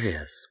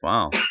 Serious?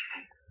 Wow.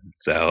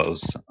 So it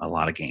was a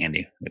lot of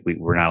candy. We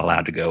were not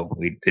allowed to go.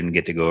 We didn't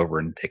get to go over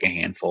and take a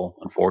handful,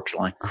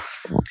 unfortunately.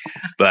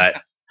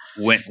 But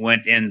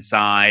went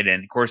inside,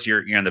 and of course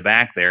you're in the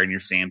back there, and you're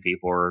seeing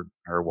people are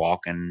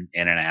walking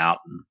in and out.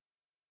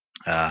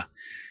 And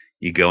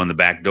you go in the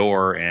back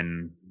door,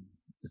 and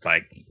it's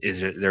like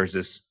there's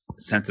this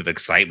sense of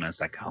excitement.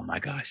 It's like, oh my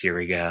gosh, here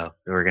we go.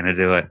 We're gonna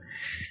do it.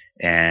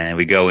 And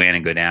we go in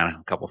and go down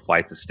a couple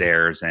flights of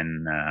stairs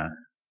and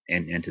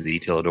into the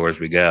Utilidors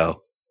we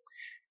go.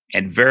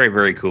 And very,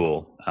 very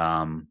cool.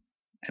 I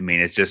mean,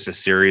 it's just a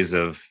series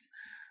of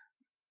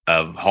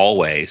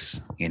hallways,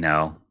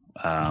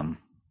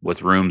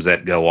 with rooms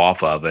that go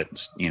off of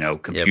it,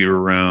 computer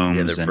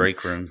rooms and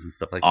break rooms and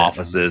stuff like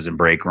offices and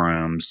break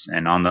rooms.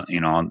 And on the,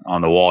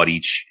 on the wall at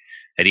each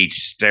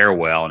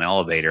stairwell and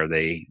elevator,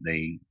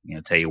 they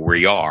tell you where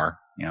you are.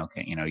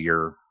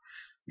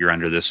 You're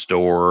under this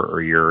store,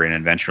 or you're in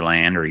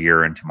Adventureland, or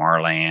you're in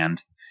Tomorrowland.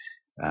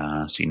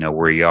 So you know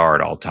where you are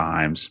at all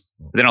times.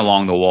 But then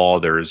along the wall,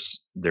 there's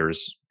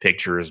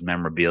pictures,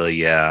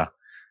 memorabilia,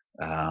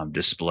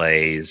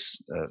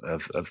 displays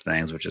of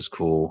things, which is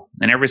cool.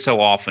 And every so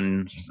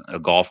often, a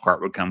golf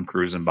cart would come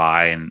cruising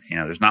by, and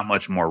there's not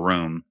much more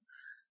room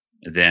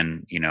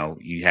than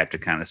you have to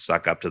kind of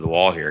suck up to the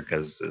wall here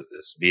because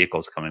this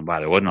vehicle's coming by.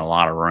 There wasn't a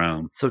lot of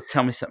room. So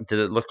tell me something. Did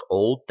it look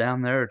old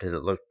down there? Or did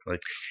it look like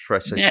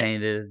freshly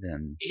painted?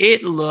 And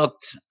it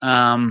looked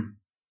like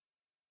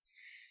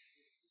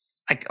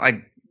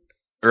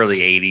early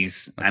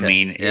 80s. Okay. I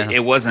mean, yeah.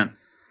 It wasn't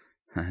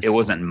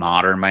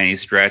modern by any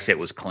stretch. It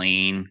was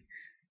clean,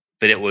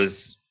 but it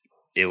was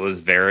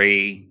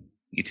very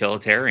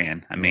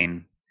utilitarian. I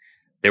mean,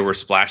 there were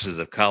splashes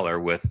of color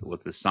with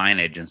the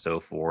signage and so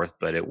forth,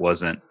 but it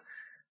wasn't,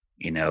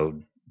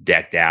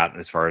 decked out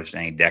as far as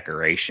any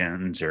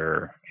decorations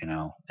or,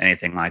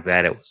 anything like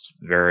that. It was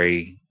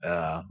very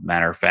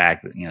matter of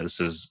fact that,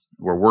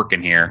 we're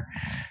working here.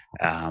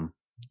 And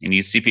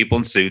you see people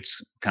in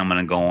suits coming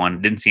and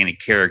going. Didn't see any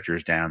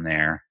characters down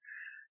there.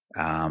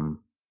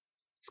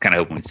 It's kind of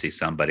hoping we'd see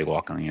somebody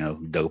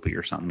walking, dopey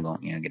or something,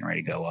 going, getting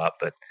ready to go up,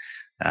 but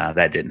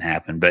that didn't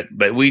happen.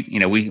 But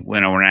we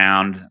went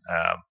around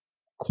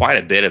quite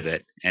a bit of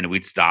it, and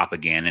we'd stop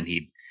again, and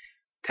he'd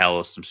tell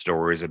us some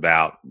stories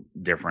about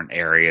different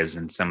areas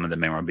and some of the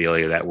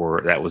memorabilia that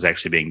was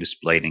actually being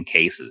displayed in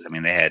cases. I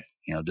mean, they had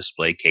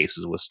display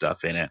cases with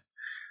stuff in it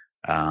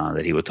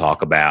that he would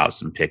talk about,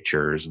 some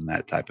pictures and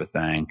that type of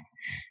thing.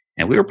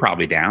 And we were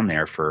probably down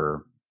there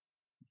for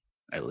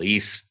at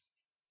least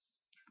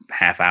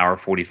half hour,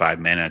 45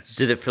 minutes.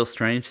 Did it feel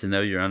strange to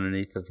know you're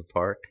underneath of the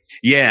park?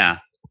 Yeah.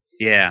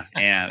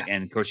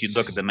 And of course, you'd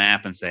look at the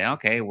map and say,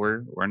 okay,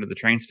 we're under the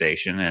train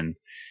station. And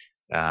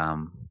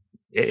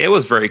it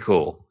was very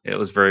cool. It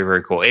was very,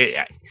 very cool.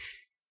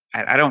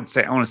 I want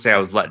to say I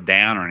was let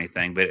down or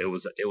anything, but it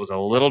was a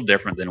little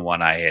different than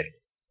what I had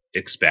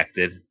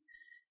expected.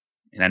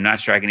 And I'm not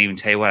sure I can even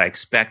tell you what I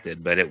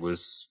expected, but it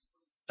was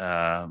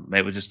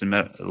just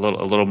a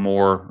little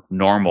more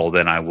normal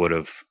than I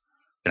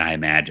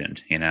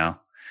imagined.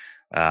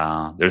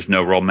 There's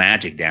no real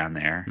magic down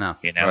there. No,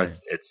 right.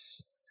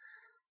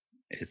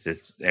 It's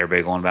just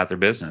everybody going about their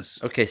business.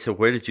 Okay, so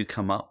where did you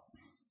come up?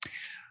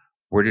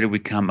 Where did we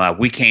come up?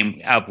 We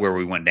came up where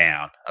we went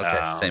down.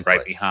 Okay, same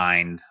right place.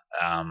 Behind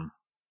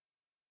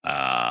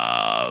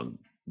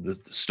the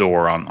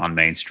store on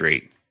Main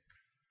Street.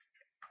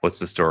 What's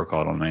the store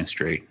called on Main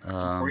Street?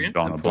 Emporium?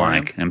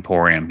 Blank.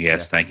 Emporium.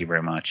 Yes, yeah. Thank you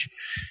very much.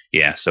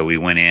 Yeah, so we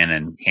went in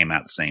and came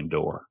out the same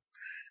door,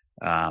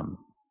 and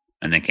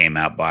then came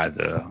out by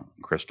the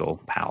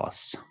Crystal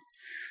Palace.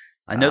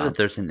 I know that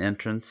there's an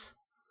entrance.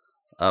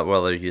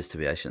 Well, there used to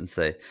be, I shouldn't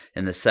say.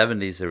 In the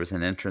 70s, there was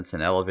an entrance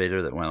and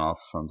elevator that went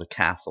off from the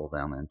castle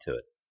down into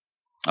it.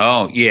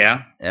 Oh,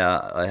 yeah.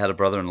 I had a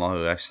brother-in-law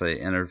who actually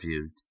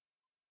interviewed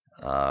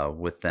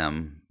with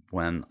them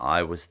when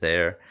I was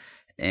there,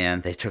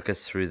 and they took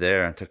us through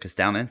there and took us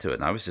down into it,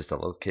 and I was just a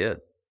little kid.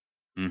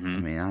 Mm-hmm. I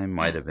mean, I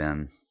might have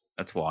been...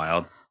 That's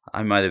wild.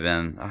 I might have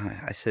been,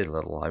 I say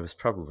little, I was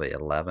probably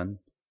 11,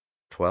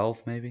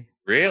 12 maybe.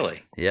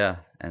 Really? Yeah,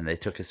 and they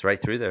took us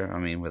right through there. I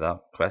mean,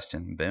 without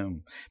question,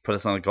 boom. Put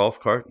us on a golf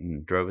cart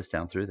and drove us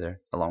down through there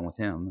along with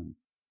him.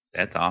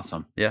 That's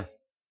awesome. Yeah.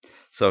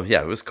 So,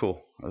 yeah, it was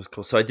cool. It was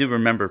cool. So I do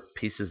remember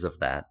pieces of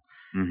that.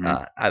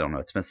 Mm-hmm. I don't know.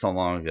 It's been so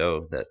long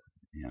ago that,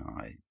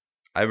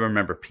 I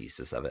remember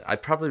pieces of it. I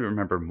probably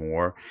remember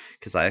more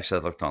because I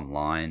actually looked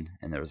online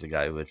and there was a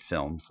guy who had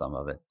filmed some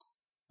of it.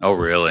 Oh,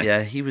 really?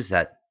 Yeah, he was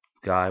that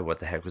guy. What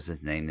the heck was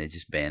his name? They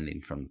just banned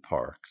him from the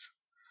parks.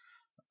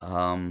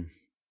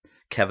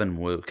 Kevin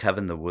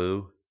the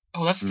Woo.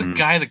 Oh, that's the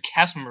guy the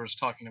cast member was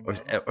talking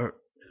about. Or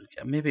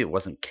maybe it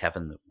wasn't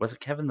Kevin. Was it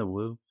Kevin the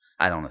Woo?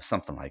 I don't know,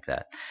 something like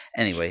that.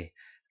 Anyway,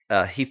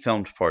 he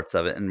filmed parts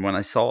of it, and when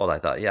I saw it, I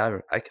thought, yeah,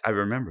 I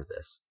remember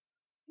this.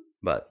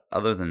 But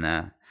other than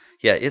that,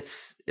 yeah,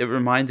 it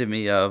reminded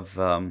me of,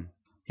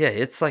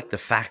 it's like the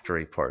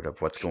factory part of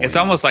what's going on. It's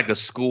almost like a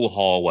school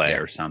hallway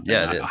or something.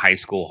 Yeah, a high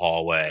school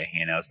hallway.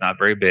 It's not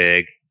very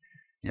big.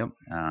 Yep.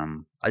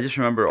 I just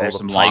remember all the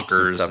some pipes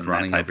lockers and stuff and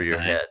running over your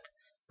head.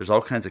 There's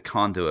all kinds of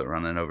conduit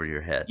running over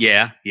your head.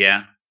 Yeah.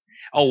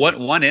 Oh,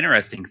 one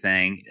interesting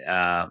thing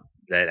that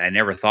I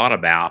never thought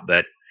about,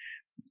 but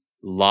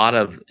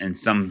in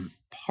some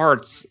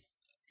parts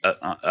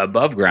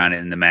above ground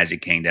in the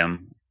Magic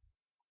Kingdom,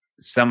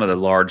 some of the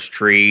large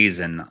trees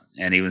and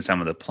even some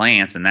of the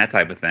plants and that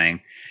type of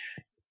thing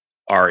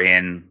are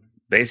in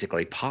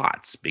basically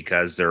pots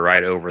because they're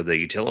right over the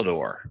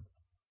utilidor.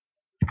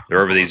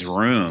 They're over these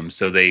rooms,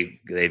 so they've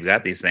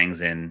got these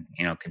things in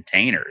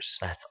containers.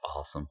 That's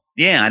awesome.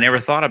 Yeah, I never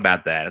thought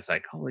about that. It's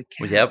like, holy cow.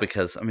 Well, yeah,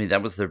 because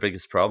that was their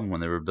biggest problem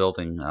when they were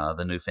building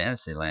the new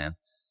Fantasyland.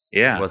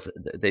 Yeah,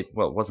 it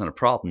wasn't a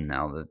problem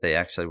now that they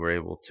actually were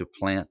able to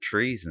plant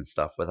trees and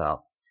stuff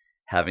without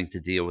having to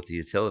deal with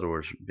the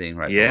utilidors being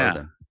right below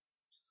them.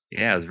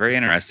 Yeah, it was very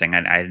interesting.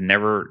 I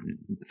never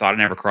thought it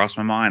never crossed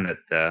my mind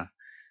that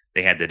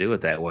they had to do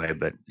it that way.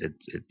 But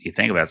you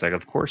think about it, it's like,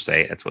 of course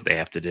that's what they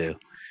have to do.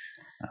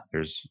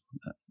 There's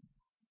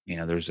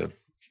a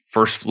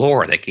first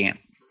floor. They can't,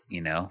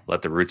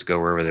 let the roots go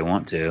wherever they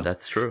want to.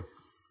 That's true.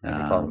 I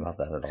never thought about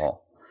that at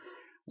all.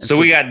 So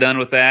we got done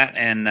with that,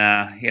 and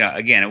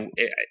again,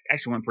 it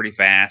actually went pretty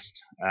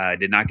fast. It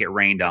did not get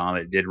rained on.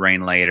 It did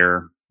rain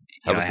later.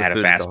 I had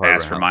a fast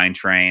pass for Mine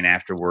Train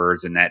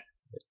afterwards, and that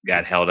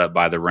got held up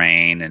by the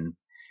rain. And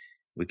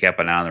we kept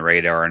an eye on the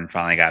radar, and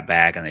finally got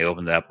back, and they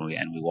opened it up, and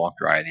we walked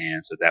right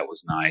in. So that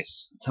was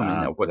nice. Tell me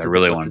now, I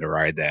really wanted to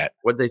ride that.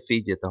 What did they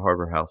feed you at the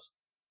Harbor House?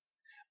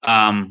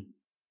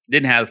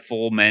 Didn't have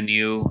full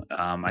menu.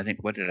 I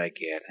think, what did I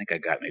get? I think I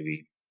got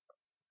maybe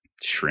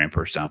shrimp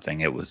or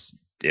something. It was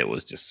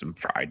just some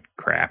fried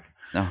crap.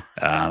 Oh.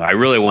 I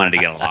really wanted to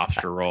get a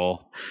lobster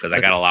roll because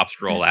I got a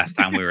lobster roll last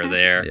time we were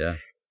there. Yeah.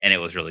 And it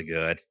was really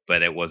good,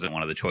 but it wasn't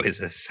one of the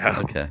choices. So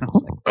okay. I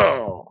was like,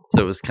 oh.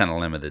 So it was kind of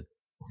limited.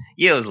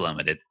 Yeah, it was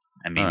limited.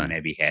 I mean, right.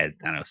 Maybe had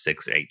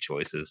 6 or 8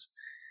 choices.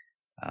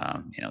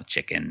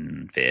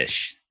 Chicken,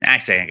 fish.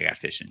 Actually, I think I got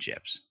fish and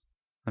chips.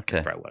 Okay.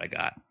 That's probably what I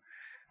got.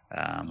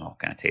 All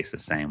kind of taste the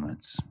same.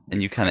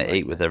 And you kind of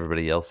ate with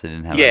everybody else. They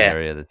didn't have an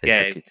area that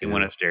they took you to. We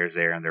went upstairs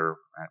there, and there were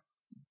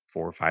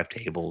 4 or 5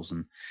 tables,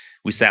 and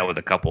we sat with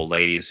a couple of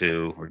ladies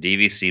who were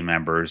DVC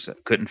members,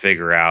 couldn't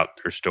figure out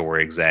her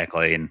story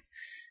exactly, and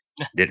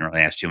didn't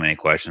really ask too many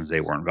questions.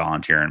 They weren't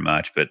volunteering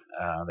much, but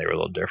they were a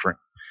little different.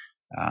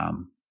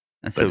 And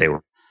so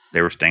But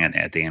they were staying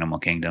at the Animal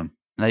Kingdom.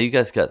 now you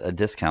guys got a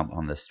discount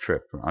on this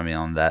trip. I mean,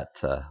 on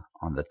that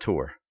on the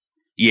tour.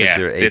 Yeah,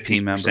 you're an AP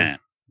member? 15%.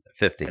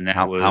 50. And that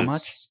how was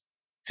much?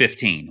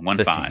 15,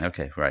 15. 5.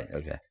 Okay, right.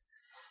 Okay.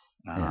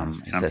 Yeah,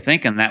 And I'm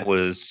thinking that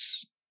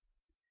was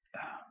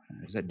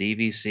that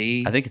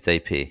DVC? I think it's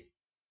AP.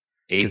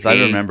 Because AP,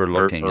 I remember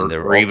looking, and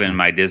there were or all even kinds-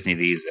 my Disney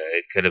Visa.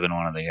 It could have been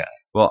one of the.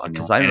 Well,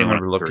 because I any one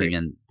remember of the looking, three.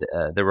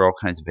 and there were all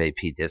kinds of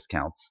AP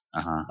discounts,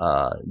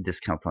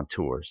 discounts on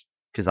tours.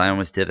 Because I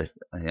almost did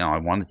I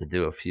wanted to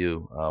do a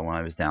few when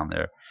I was down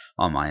there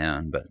on my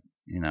own, but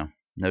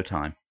no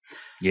time.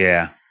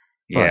 Yeah.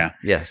 Yeah. But,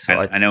 yeah. So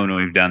I know when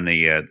we've done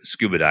the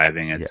scuba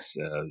diving, it's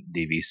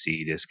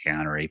DVC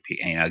discount or AP.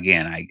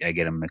 Again, I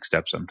get them mixed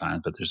up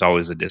sometimes, but there's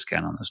always a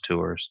discount on those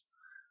tours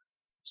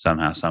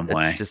somehow, some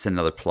way. It's just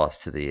another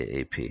plus to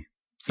the AP.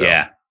 So,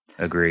 yeah,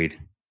 agreed.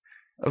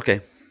 Okay.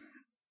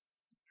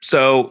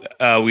 So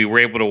we were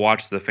able to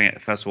watch the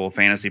Festival of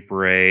Fantasy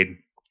Parade,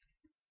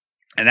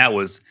 and that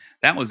was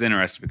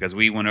interesting because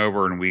we went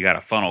over and we got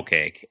a funnel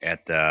cake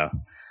at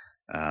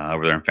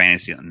over there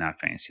in not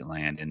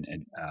Fantasyland,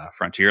 in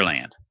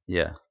Frontierland.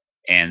 Yeah.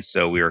 And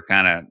so we were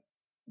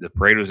the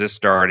parade was just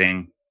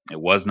starting. It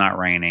was not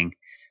raining,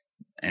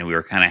 and we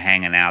were kind of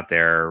hanging out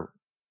there.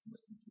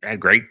 Had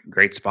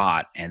great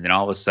spot, and then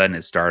all of a sudden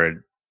it started,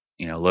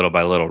 little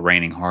by little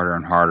raining harder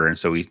and harder. And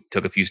so we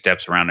took a few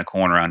steps around the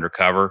corner under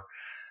cover,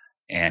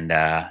 and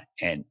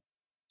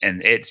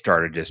it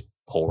started just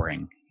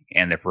pouring.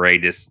 And the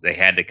parade they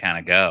had to kind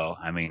of go.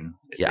 I mean,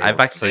 yeah, I've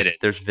actually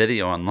there's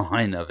video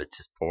online of it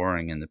just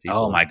pouring and the people.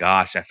 Oh my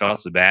gosh, I felt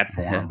so bad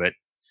for them, but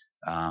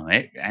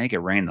I think it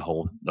rained the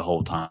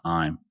whole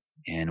time,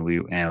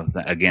 and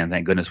again,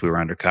 thank goodness we were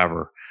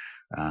undercover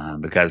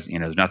because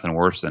there's nothing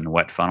worse than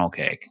wet funnel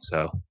cake.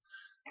 So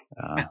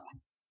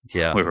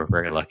yeah, we were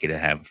very lucky to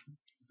have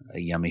a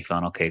yummy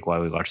funnel cake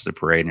while we watched the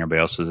parade, and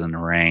everybody else was in the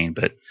rain,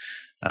 but.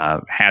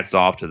 Hats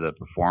off to the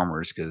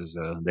performers because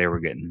they were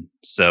getting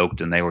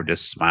soaked and they were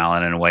just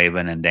smiling and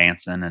waving and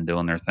dancing and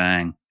doing their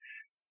thing.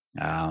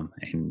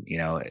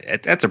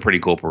 That's a pretty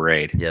cool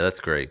parade. Yeah, that's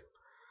great.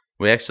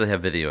 We actually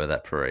have video of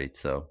that parade,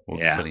 so we'll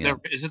be putting it.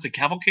 Is it the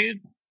cavalcade?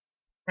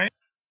 Right?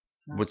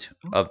 Which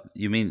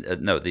you mean?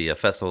 No, the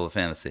Festival of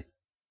Fantasy.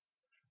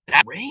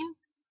 That rain?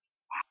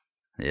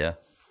 Yeah.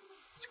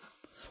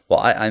 Well,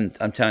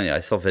 I'm telling you,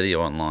 I saw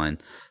video online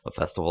of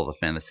Festival of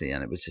Fantasy,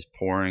 and it was just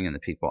pouring, and the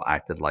people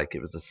acted like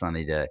it was a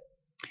sunny day.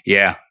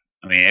 Yeah,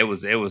 I mean, it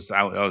was.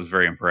 I was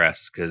very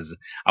impressed because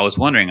I was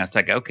wondering. I was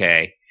like,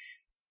 okay.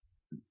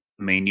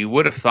 I mean, you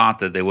would have thought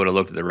that they would have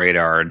looked at the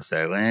radar and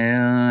said, "Well,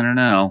 I don't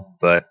know,"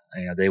 but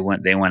they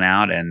went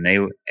out, and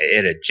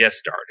it had just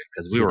started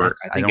because we were.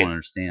 I don't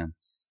understand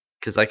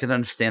because I can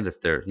understand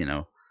if they're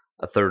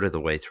a third of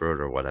the way through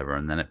it or whatever,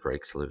 and then it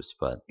breaks loose.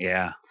 But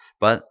yeah,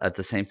 but at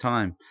the same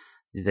time.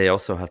 They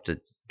also have to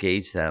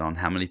gauge that on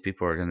how many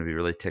people are going to be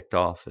really ticked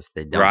off if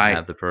they don't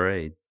have the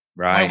parade.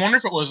 Right. I wonder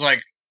if it was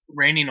like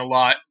raining a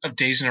lot of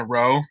days in a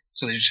row,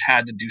 so they just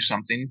had to do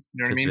something. You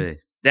know what I mean? Be.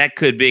 That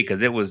could be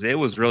because it was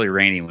really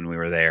rainy when we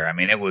were there. I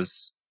mean, it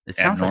was. It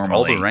sounds like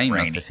all the rain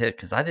must have hit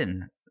because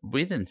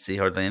we didn't see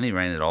hardly any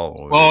rain at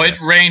all. Well, it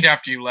rained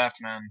after you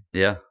left, man.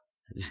 Yeah.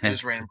 It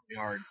was raining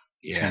pretty hard.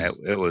 Yeah,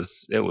 it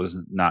was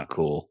not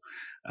cool.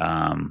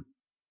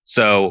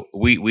 So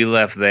we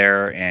left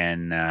there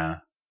and.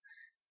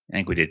 I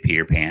think we did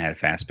Peter Pan. I had a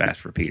fast pass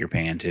for Peter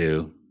Pan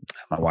too.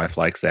 My wife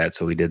likes that,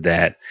 so we did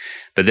that.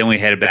 But then we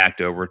headed back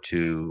over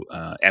to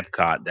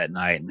Epcot that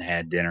night and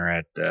had dinner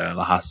at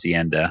La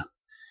Hacienda.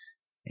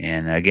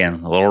 And again,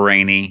 a little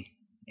rainy,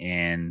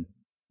 and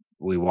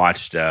we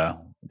watched, got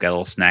a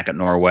little snack at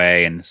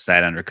Norway and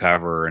sat under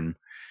cover, and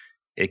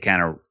it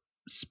kind of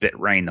spit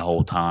rain the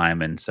whole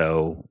time, and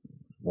so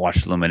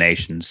watched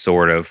Illuminations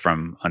sort of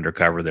from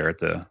undercover there at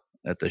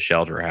the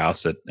shelter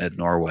house at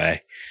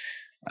Norway.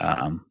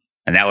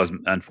 And that was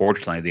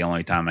unfortunately the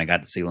only time I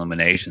got to see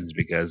Illuminations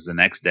because the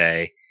next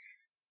day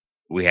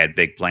we had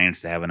big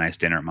plans to have a nice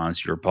dinner at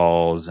Monsieur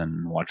Paul's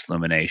and watch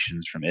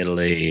Illuminations from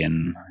Italy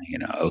and,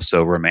 oh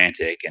so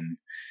romantic. And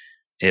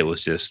it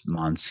was just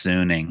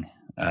monsooning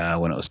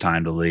when it was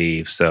time to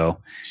leave.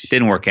 So it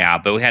didn't work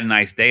out, but we had a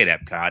nice day at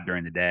Epcot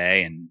during the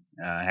day and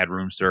had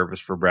room service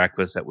for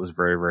breakfast. That was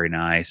very, very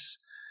nice.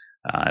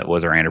 It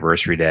was our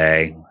anniversary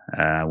day.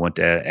 Went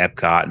to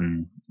Epcot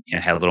and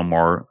had a little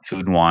more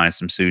food and wine,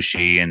 some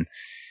sushi, and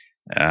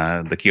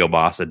the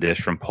kielbasa dish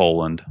from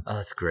Poland. Oh,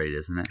 that's great,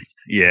 isn't it?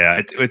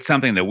 Yeah, it's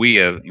something that we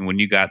have. When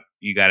you got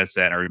us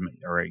that,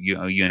 or you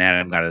and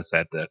Adam got us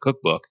that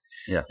cookbook.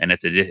 Yeah, and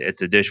it's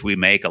a dish we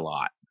make a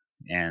lot,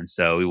 and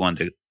so we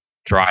wanted to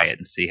try it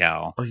and see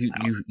how. Oh,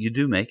 you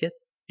do make it?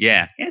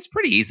 Yeah, it's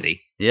pretty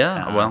easy.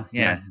 Yeah, well,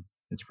 yeah,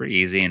 it's pretty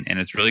easy and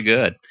it's really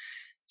good.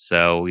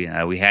 So we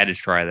had to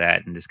try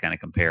that and just kind of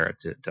compare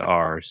it to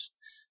ours.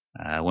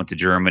 I went to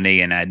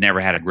Germany and I'd never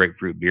had a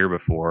grapefruit beer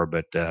before,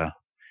 but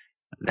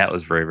that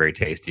was very, very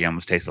tasty. It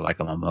almost tasted like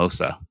a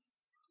mimosa.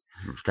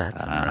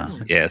 That's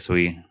yeah, so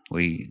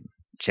we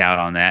chowed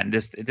on that, and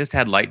it just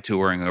had light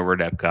touring over at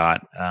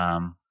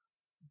Epcot.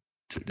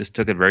 Just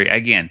took it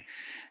again,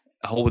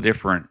 a whole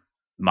different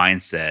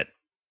mindset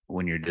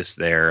when you're just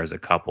there as a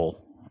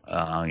couple.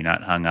 You're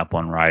not hung up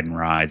on riding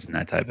rides and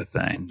that type of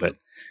thing. But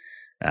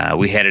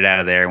we headed out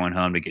of there, went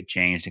home to get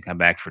changed and come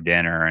back for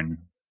dinner, and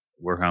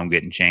we're home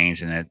getting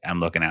changed, and I'm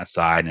looking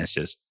outside, and it's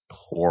just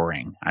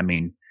pouring. I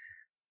mean,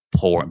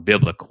 pouring,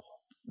 biblical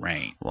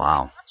rain.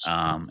 Wow.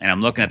 And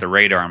I'm looking at the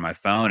radar on my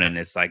phone, and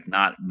it's like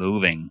not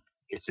moving.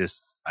 It's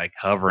just like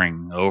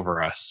hovering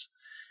over us.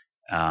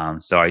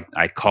 So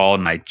I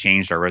called and I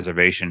changed our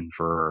reservation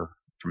from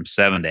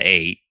 7 to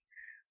 8,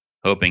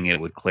 hoping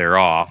it would clear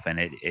off, and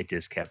it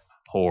just kept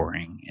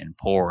pouring and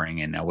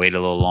pouring. And I waited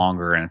a little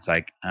longer, and it's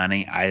like,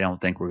 honey, I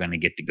don't think we're going to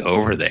get to go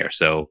over there.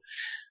 So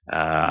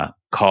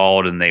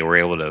called, and they were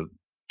able to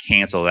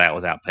cancel that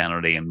without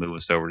penalty and move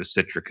us over to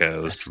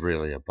Citrico's. That's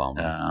really a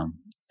bummer.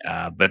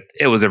 But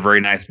it was a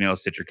very nice meal.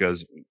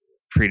 Citrico's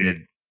treated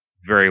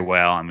very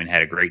well. I mean,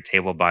 had a great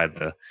table by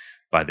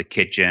the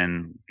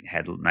kitchen,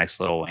 had nice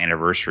little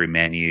anniversary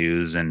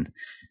menus, and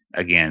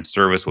again,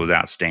 service was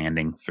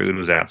outstanding, food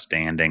was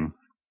outstanding,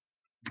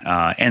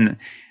 and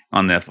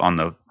on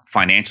the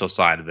financial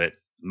side of it,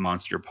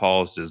 Monsieur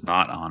Paul's does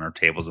not honor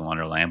Tables in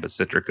Wonderland, but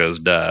Citrico's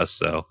does.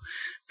 So,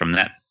 from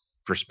that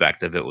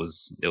perspective, it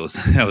was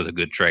a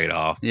good trade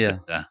off. Yeah.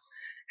 But,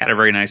 had a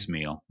very nice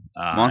meal.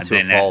 Monsieur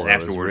and then Paul,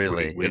 afterwards,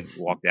 really, we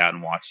walked out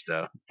and watched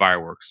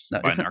fireworks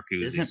by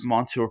Narcoossee's. Isn't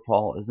Monsieur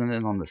Paul? Isn't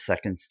it on the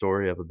second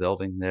story of a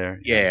building there?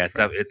 Yeah,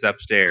 it's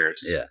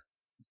upstairs. Yeah,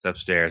 it's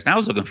upstairs. And I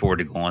was looking forward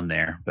to going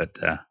there, but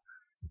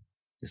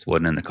just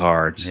wasn't in the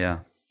cards.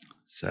 Yeah.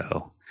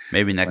 So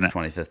maybe next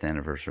 25th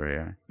anniversary.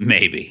 Right?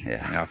 Maybe.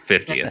 Yeah.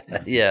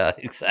 50th. Yeah,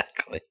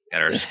 exactly.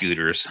 Got our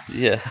scooters.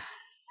 Yeah.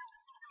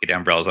 Get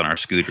umbrellas on our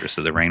scooters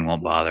so the rain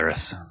won't bother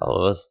us. All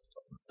of us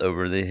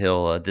over the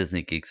hill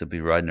Disney geeks will be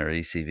riding our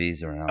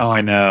ACVs around. Oh,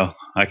 I know.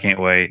 I can't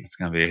wait. It's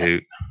going to be a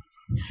hoot.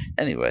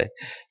 Anyway,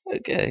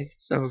 okay.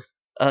 So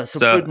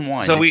food and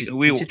wine. So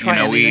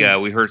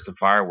we heard some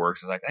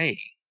fireworks. It's like, hey,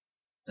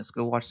 let's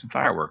go watch some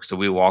fireworks. So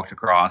we walked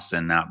across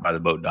and out by the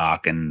boat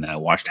dock and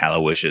watched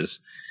Hallowishes.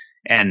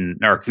 And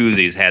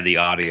Narcoossee's had the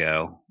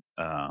audio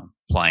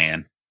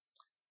playing.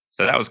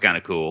 So that was kind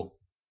of cool.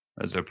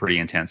 Those are pretty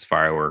intense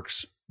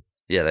fireworks.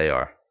 Yeah, they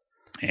are.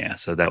 Yeah,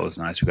 so that was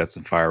nice. We got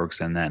some fireworks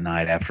in that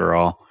night after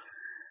all.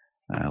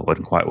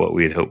 Wasn't quite what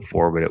we had hoped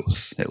for, but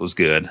it was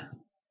good.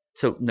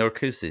 So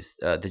Narcoossee's,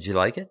 did you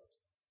like it?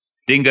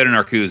 Didn't go to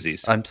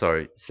Narcoossee's. I'm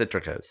sorry,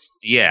 Citrico's.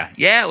 Yeah,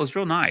 it was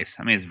real nice.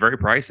 I mean, it's very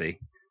pricey.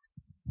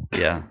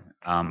 Yeah.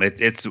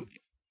 It's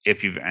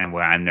if you've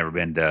I've never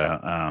been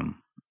to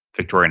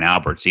Victoria and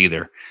Albert's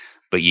either,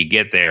 but you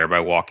get there by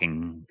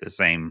walking the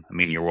same. I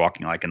mean, you're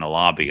walking like in the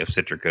lobby of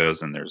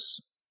Citrico's, and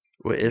there's.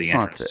 Well, it's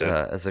not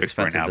as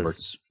expensive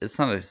as it's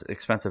not as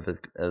expensive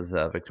as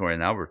Victoria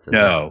and Albert's.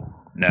 No,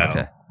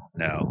 okay.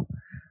 No.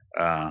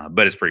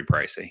 But it's pretty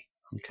pricey.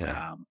 Okay.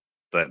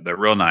 But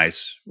real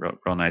nice,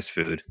 real nice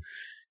food,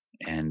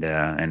 and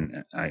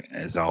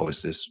as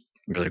always, this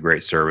really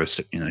great service.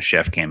 You know, the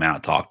chef came out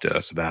and talked to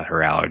us about her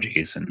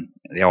allergies, and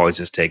they always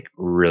just take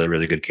really,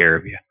 really good care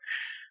of you.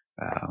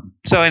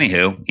 So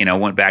anywho,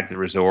 went back to the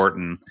resort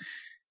and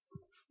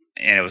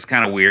it was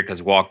kind of weird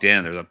because we walked in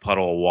and there's a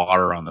puddle of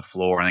water on the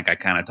floor. I think I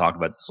kind of talked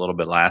about this a little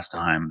bit last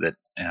time that,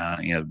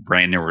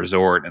 brand new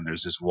resort and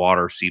there's this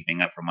water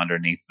seeping up from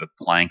underneath the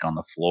plank on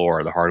the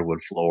floor, the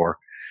hardwood floor.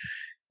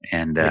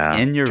 And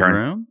in your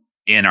room?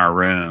 In our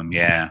room,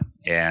 yeah.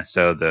 Yeah.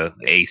 So the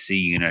AC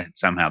unit,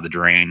 somehow the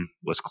drain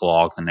was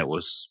clogged and it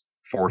was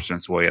forcing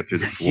its way up through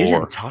the floor. You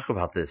didn't talk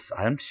about this,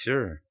 I'm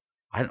sure.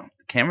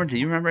 Cameron, do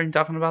you remember him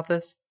talking about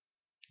this?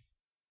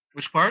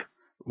 Which part?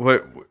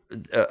 With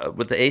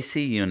the AC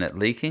unit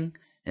leaking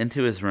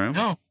into his room?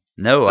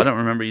 No, I don't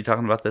remember you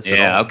talking about this at all.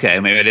 Yeah, okay,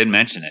 maybe I didn't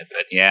mention it,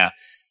 but yeah,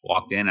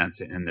 walked in and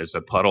there's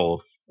a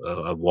puddle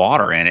of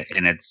water in it,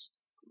 and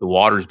the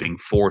water's being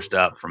forced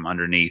up from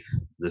underneath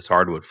this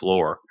hardwood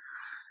floor,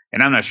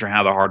 and I'm not sure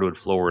how the hardwood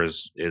floor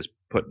is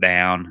put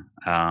down.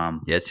 Yeah,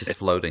 it's just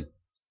floating.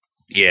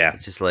 Yeah,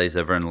 it just lays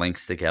over and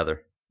links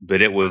together.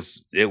 But it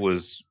was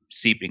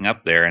seeping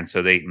up there, and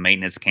so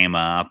maintenance came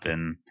up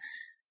and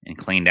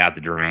cleaned out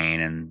the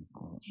drain, and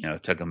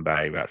it took them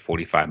about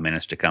 45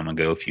 minutes to come and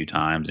go a few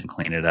times and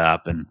clean it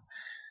up, and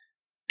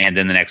then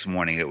the next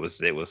morning it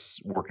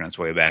was working its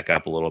way back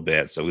up a little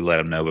bit. So we let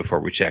them know before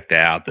we checked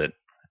out that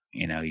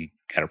you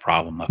got a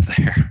problem up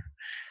there.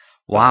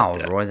 Wow,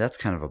 but, Roy, that's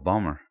kind of a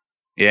bummer.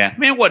 Yeah, I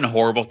mean it wasn't a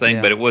horrible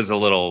thing, but it was a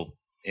little.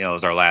 It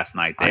was our last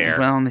night there.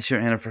 Well, it's your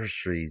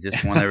anniversary. You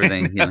just want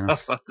everything,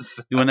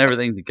 you want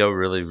everything to go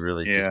really,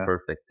 really just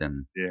perfect.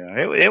 And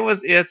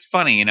it's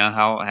funny,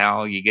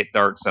 how you get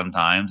dark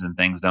sometimes and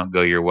things don't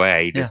go your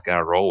way. You just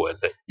gotta roll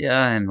with it.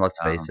 Yeah, and let's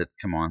face it.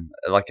 Come on,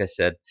 like I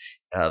said,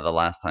 the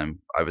last time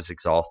I was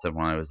exhausted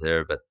when I was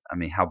there. But I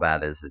mean, how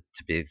bad is it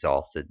to be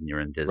exhausted and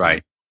you're in Disney?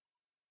 Right.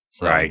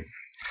 So, right.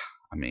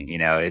 I mean,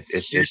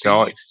 it's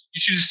all. You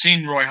should have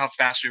seen, Roy, how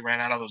fast we ran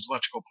out of those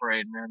electrical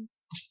parade, man.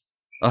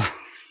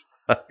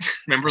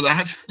 Remember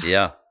that?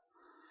 Yeah.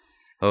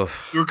 Oh,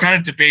 We were kind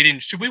of debating,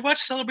 should we watch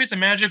Celebrate the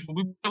Magic? Will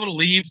we be able to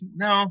leave?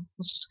 No,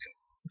 let's just go.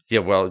 yeah,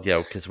 well, yeah,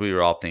 because we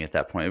were opting at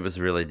that point. It was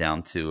really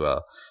down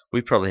to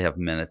we probably have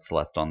minutes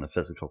left on the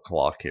physical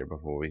clock here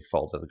before we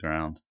fall to the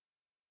ground.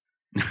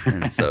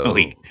 And so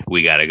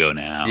we got to go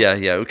now. yeah,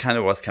 it kind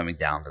of was coming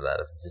down to that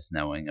of just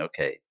knowing,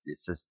 okay,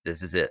 this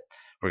is it.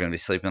 We're gonna be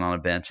sleeping on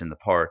a bench in the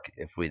park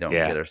if we don't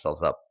get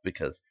ourselves up,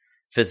 because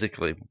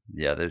physically,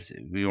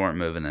 we weren't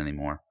moving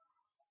anymore.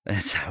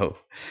 And so,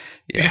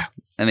 yeah.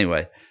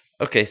 Anyway,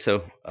 okay,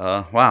 so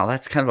wow,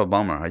 that's kind of a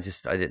bummer. I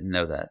didn't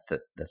know that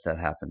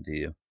happened to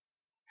you.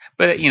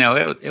 But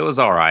it was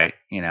all right.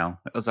 It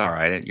was all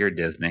right. You're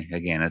Disney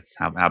again. It's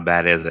how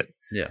bad is it?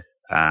 Yeah.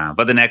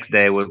 But the next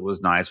day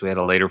was nice. We had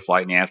a later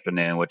flight in the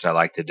afternoon, which I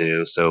like to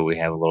do. So we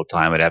have a little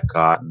time at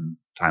Epcot and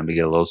time to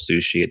get a little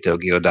sushi at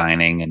Tokyo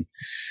Dining, and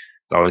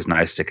it's always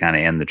nice to kind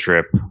of end the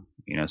trip,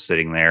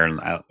 sitting there and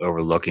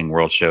overlooking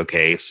World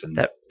Showcase.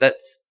 And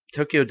that's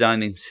Tokyo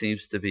Dining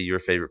seems to be your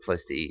favorite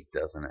place to eat,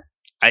 doesn't it?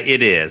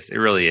 It is. It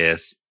really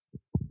is.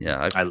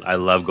 Yeah, I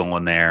love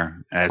going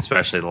there,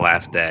 especially the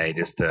last day.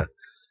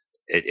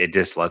 It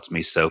just lets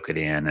me soak it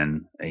in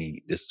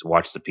and just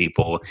watch the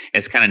people.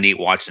 It's kind of neat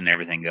watching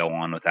everything go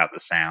on without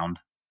the sound.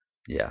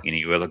 Yeah.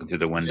 You were looking through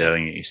the window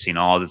and you've seen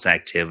all this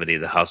activity,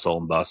 the hustle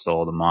and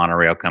bustle, the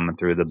monorail coming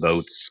through, the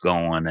boats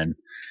going, and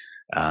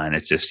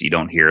it's just, you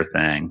don't hear a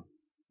thing.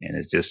 And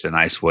it's just a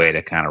nice way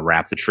to kind of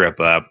wrap the trip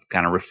up,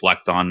 kind of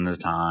reflect on the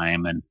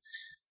time, and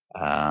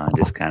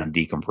just kind of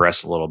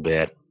decompress a little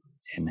bit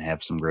and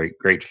have some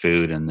great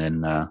food. And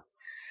then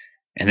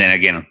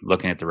again,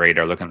 looking at the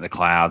radar, looking at the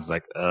clouds,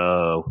 like,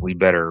 oh, we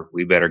better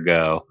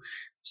go.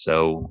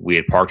 So we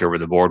had parked over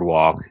the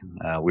boardwalk.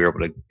 We were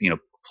able to,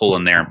 pull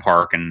in there and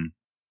park and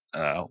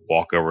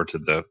walk over to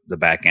the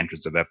back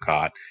entrance of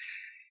Epcot.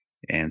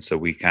 And so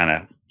we kind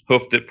of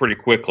hoofed it pretty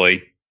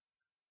quickly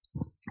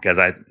because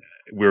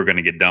we were going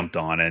to get dumped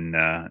on, and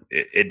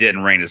it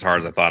didn't rain as hard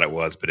as I thought it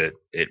was, but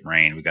it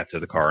rained. We got to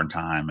the car in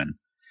time, and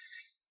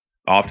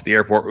off to the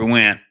airport we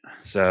went.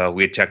 So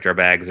we had checked our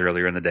bags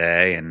earlier in the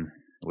day, and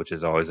which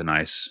is always a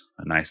nice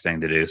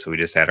thing to do. So we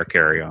just had our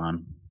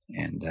carry-on,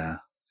 and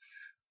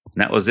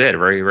that was it. A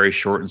very, very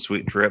short and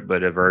sweet trip,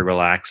 but a very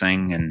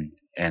relaxing and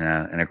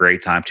a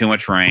great time. Too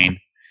much rain.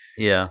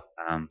 Yeah.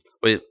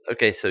 Wait.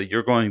 Okay. So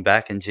you're going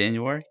back in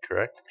January,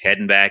 correct?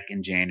 Heading back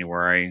in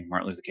January,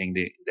 Martin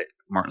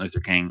Luther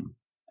King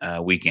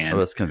weekend. Oh,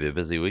 that's going to be a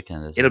busy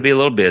weekend, isn't it? It'll be a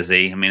little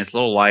busy. I mean, it's a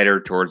little lighter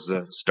towards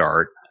the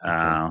start.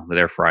 We're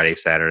there Friday,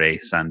 Saturday,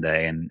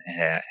 Sunday, and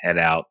head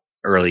out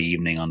early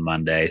evening on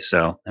Monday.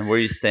 So. And where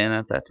are you staying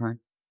at that time?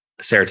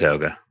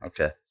 Saratoga.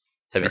 Okay.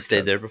 Have you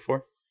stayed there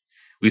before?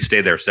 We've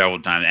stayed there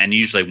several times, and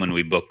usually when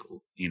we book,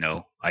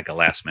 like a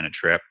last minute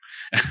trip,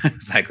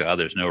 it's like, oh,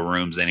 there's no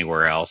rooms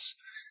anywhere else.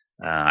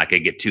 I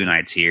could get 2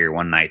 nights here,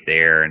 1 night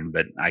there,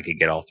 but I could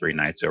get all 3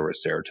 nights over at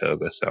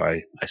Saratoga. So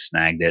I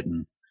snagged it,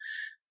 and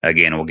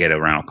again, we'll get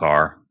a rental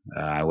car.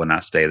 I would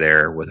not stay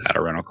there without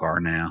a rental car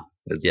now.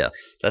 Yeah,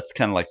 that's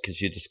kind of like, because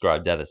you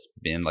described that as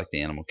being like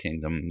the Animal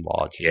Kingdom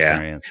Lodge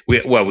experience.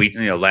 We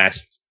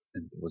last,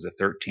 was it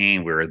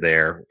 13? We were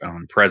there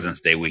on President's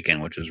Day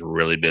weekend, which was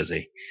really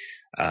busy,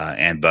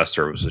 and bus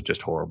service was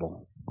just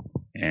horrible.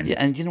 And yeah,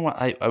 and you know what?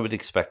 I would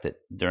expect it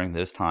during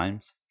those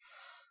times.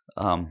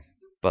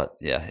 But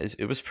yeah,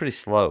 it was pretty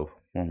slow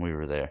when we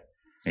were there.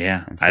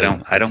 Yeah, so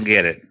I don't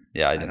get it.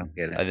 Yeah, I don't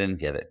get it. I didn't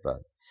get it, but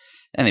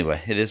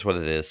anyway, it is what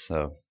it is.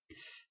 So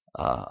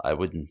I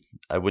wouldn't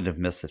have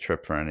missed the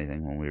trip for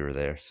anything when we were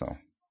there. So,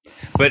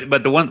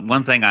 but the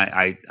one thing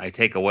I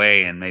take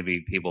away, and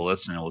maybe people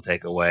listening will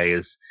take away,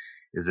 is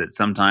that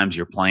sometimes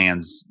your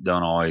plans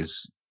don't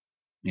always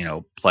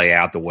play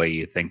out the way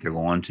you think they're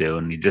going to,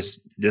 and you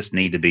just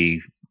need to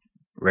be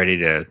ready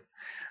to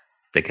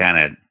kind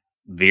of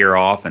veer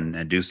off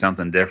and do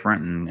something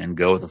different and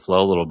go with the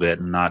flow a little bit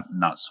and not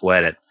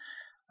sweat it.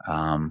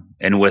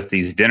 And with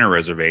these dinner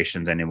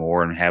reservations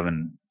anymore and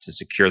having to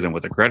secure them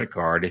with a credit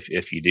card,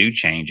 if you do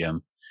change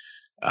them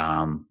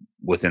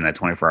within that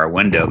 24-hour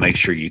window, make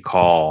sure you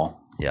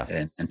call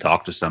and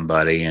talk to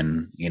somebody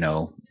and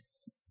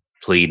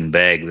plead and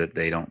beg that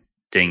they don't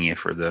ding you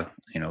for the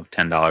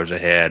 $10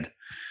 ahead,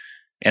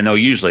 and they'll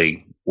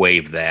usually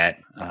waive that.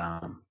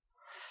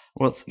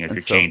 Well, if you're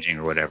changing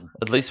or whatever.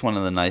 At least one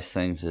of the nice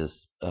things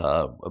is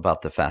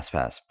about the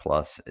FastPass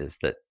Plus is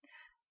that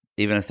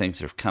even if things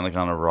have kind of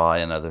gone awry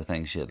and other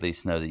things, you at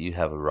least know that you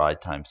have a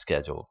ride time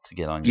scheduled to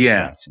get on your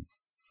attractions.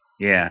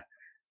 Yeah.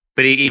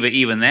 But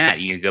even that,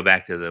 you go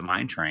back to the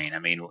mine train. I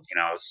mean,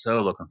 I was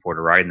so looking forward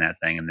to riding that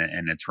thing,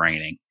 and it's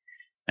raining,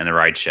 and the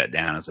ride shut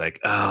down. It's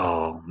like,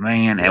 oh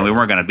man, and we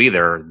weren't going to be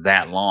there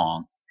that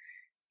long.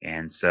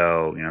 And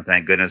so,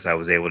 thank goodness I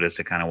was able just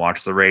to kind of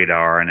watch the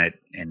radar, and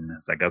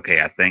it's like,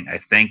 okay, I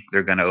think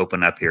they're going to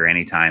open up here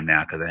anytime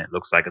now, because it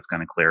looks like it's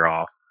going to clear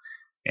off.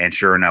 And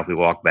sure enough, we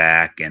walked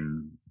back,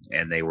 and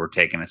they were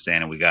taking us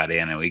in, and we got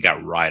in, and we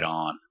got right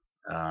on.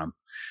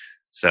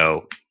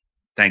 So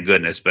thank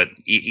goodness. But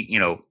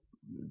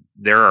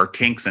there are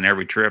kinks in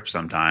every trip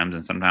sometimes,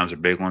 and sometimes they're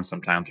big ones,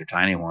 sometimes they're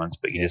tiny ones.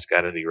 But you just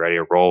got to be ready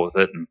to roll with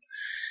it. And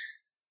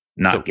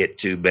not get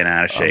too bent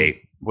out of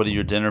shape. What are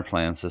your dinner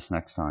plans this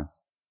next time?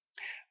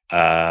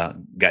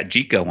 Got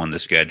Jico on the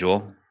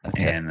schedule,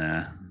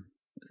 and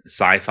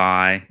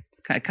sci-fi,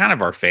 kind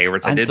of our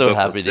favorites. I'm so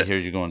happy to hear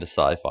you're going to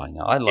sci-fi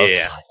now. I love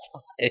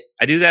sci-fi.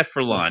 I do that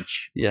for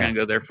lunch. Yeah. We're going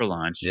to go there for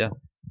lunch. Yeah.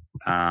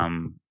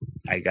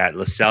 I got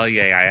Le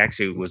Cellier. I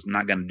actually was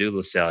not going to do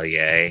Le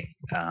Cellier.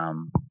 I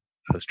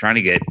was trying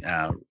to get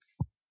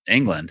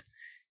England,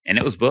 and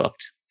it was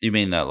booked. You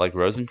mean like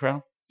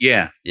Rosencrown?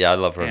 Yeah. Yeah, I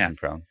love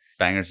Rosencrown. Yeah.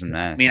 Bangers and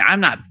mash. I mean, I'm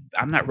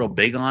not real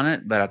big on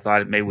it, but I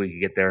thought maybe we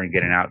could get there and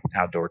get an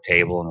outdoor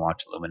table and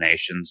watch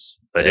Illuminations.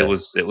 But it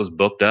was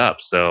booked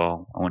up,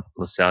 so I went to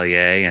Le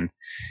Cellier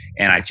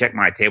and I checked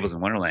my Tables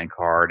in Wonderland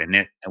card,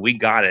 and we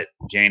got it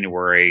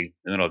the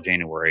middle of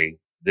January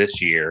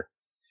this year,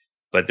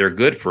 but they're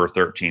good for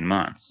 13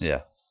 months.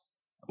 Yeah,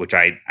 which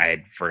I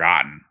had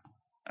forgotten.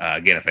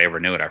 Again, if I ever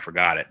knew it, I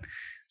forgot it.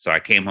 So I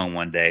came home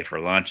one day for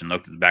lunch and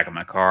looked at the back of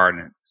my card,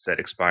 and it said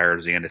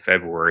expires the end of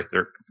February,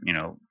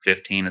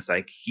 15. It's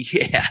like,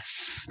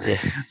 yes. Yeah.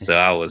 So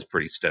I was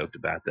pretty stoked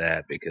about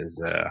that because,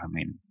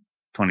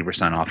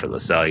 20% off at Le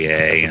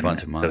Cellier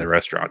and so the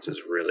restaurants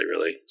is really,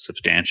 really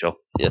substantial.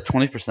 Yeah,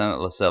 20% at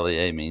Le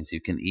Cellier means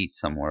you can eat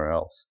somewhere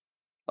else.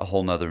 A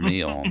whole nother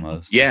meal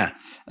almost. Yeah.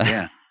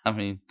 I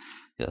mean,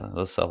 yeah,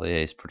 Le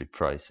Cellier is pretty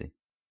pricey.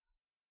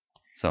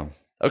 So,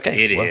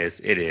 okay. It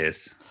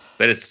is.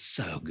 But it's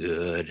so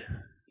good.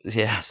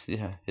 Yes,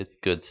 yeah, it's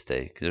good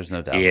steak. There's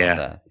no doubt about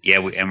that. Yeah,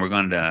 we're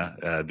going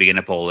to Via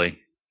Napoli.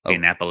 Via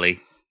Napoli.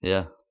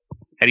 Yeah.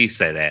 How do you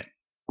say that?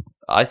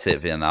 I say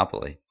it Via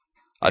Napoli.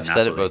 I've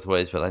said it both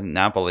ways, but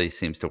Napoli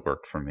seems to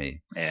work for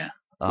me. Yeah,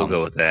 we'll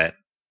go with that.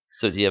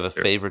 So do you have a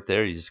favorite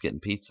there? Are you just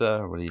getting pizza,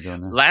 or what are you doing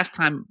there? Last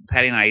time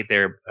Patty and I ate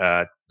there,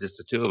 just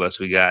the two of us,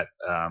 we got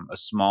a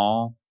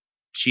small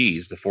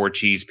cheese, the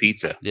 4-cheese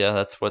pizza. Yeah,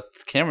 that's what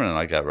Cameron and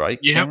I got, right?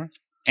 Yeah. Cameron?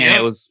 And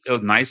it was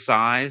nice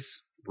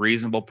size,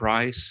 reasonable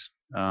price.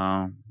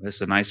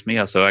 It's a nice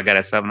meal. So I got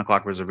a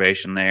 7:00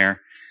 reservation there.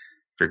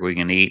 Figure we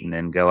can eat and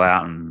then go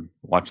out and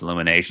watch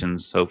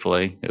Illuminations.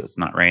 Hopefully, it was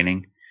not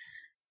raining.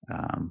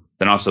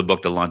 Then also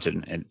booked a lunch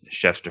at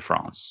Chefs de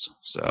France.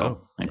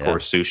 So of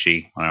course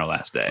sushi on our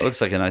last day. It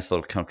looks like a nice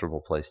little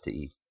comfortable place to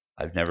eat.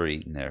 I've never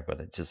eaten there, but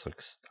it just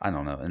looks, I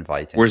don't know,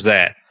 inviting. Where's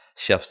that?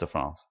 Chefs de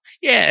France.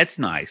 Yeah, it's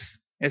nice.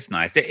 It's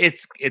nice.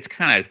 It's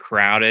kind of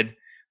crowded.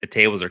 The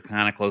tables are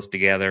kind of close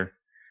together,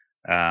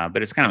 but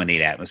it's kind of a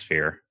neat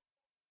atmosphere.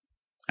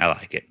 I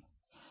like it.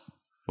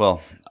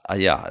 Well,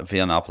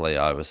 Via Napoli,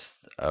 I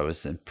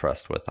was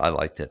impressed with. I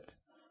liked it.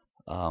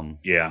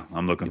 Yeah,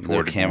 I'm looking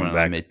forward to Cameron going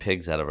back. And I made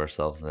pigs out of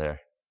ourselves there.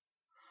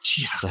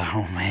 Yeah. So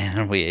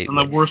man, we ate on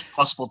the worst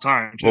possible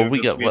time. Too, well, we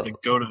had to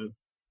go to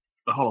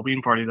the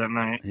Halloween party that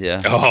night.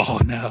 Yeah. Oh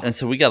no. And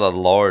so we got a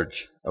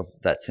large of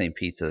that same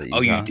pizza that you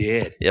got. You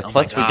did? Yeah.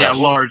 Plus we got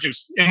large.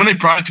 And when they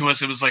brought it to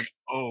us, it was like,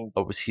 oh.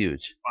 It was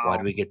huge. Wow. Why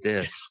did we get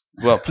this?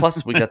 Well,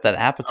 plus we got that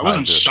appetizer. I was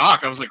in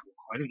shock. I was like,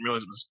 I didn't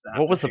realize it was that.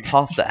 What was the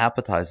pasta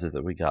appetizer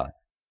that we got?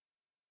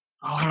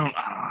 Oh, I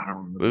don't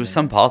remember. It was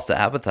some pasta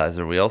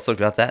appetizer. We also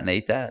got that and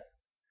ate that.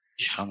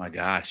 Oh my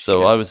gosh!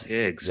 So I was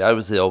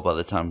ill by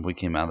the time we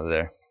came out of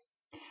there.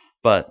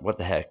 But what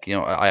the heck?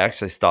 I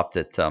actually stopped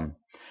at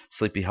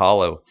Sleepy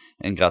Hollow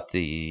and got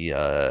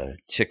the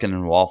chicken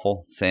and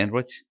waffle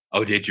sandwich.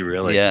 Oh, did you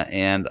really? Yeah,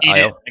 and Eat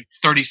it like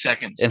 30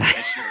 seconds. And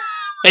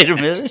wait a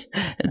minute.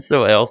 And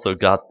so I also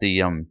got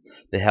the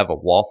they have a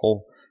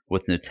waffle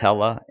with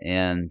Nutella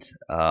and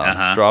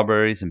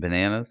strawberries and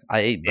bananas. I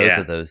ate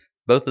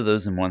both of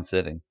those in one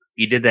sitting.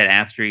 You did that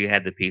after you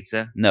had the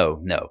pizza?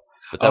 No.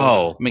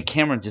 But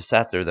Cameron just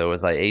sat there though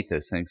as I ate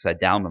those things. I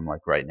downed them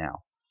like right now,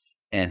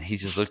 and he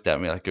just looked at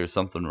me like there's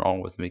something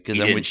wrong with me. Because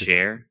then we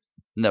share.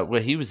 No,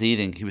 well, he was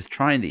eating. He was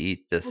trying to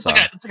eat this. It's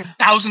like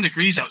 1,000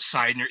 degrees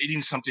outside, and you're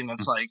eating something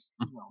that's like.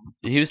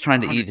 He was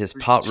trying to eat his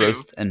pot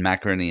roast and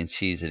macaroni and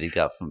cheese that he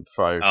got from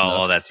Friar's.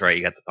 Oh, that's right.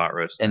 You got the pot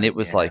roast. And it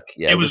was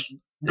it was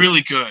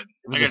really good.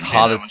 It was as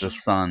hot as the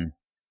sun.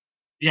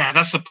 Yeah,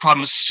 that's the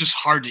problem. It's just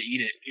hard to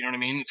eat it. You know what I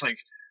mean? It's like.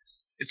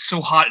 It's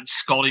so hot, it's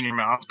scalding your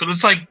mouth. But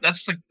it's like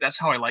that's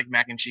how I like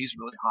mac and cheese,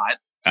 really hot.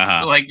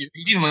 Uh-huh. Like you're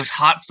eating this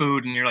hot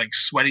food and you're like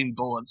sweating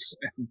bullets.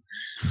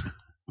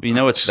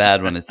 Well, it's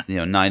bad when it's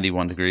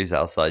 91 degrees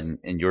outside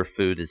and your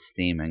food is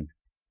steaming.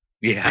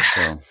 Yeah.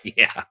 So,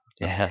 yeah.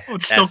 Oh,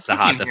 it's still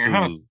cooking here.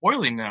 Huh? It's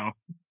boiling now.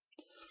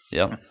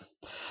 Yep.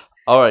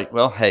 All right.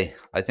 Well, hey,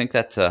 I think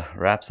that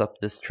wraps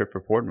up this trip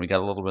report, and we got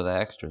a little bit of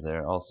extra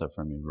there also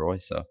from you, Roy.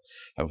 So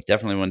I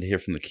definitely wanted to hear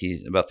from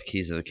about the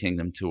Keys of the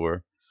Kingdom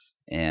tour.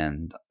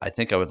 And I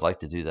think I would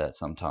like to do that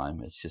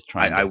sometime. It's just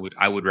trying. I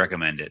would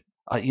recommend it.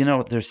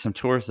 There's some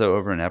tours though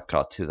over in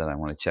Epcot too that I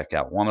want to check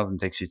out. One of them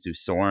takes you through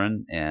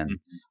Soarin', and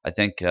I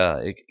think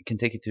it can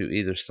take you through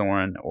either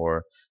Soarin'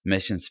 or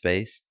Mission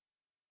Space.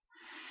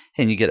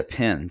 And you get a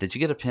pin. Did you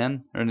get a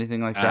pin or anything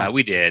like that?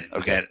 We did.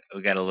 Okay.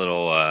 We got a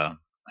little a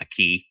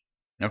key.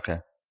 Okay.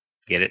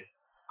 Get it?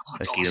 Oh,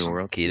 a key awesome. to the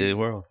world. Key to the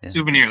world. Yeah.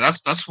 Souvenir.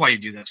 That's why you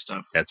do that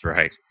stuff. That's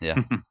right.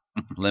 Yeah.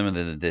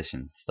 Limited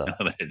edition stuff.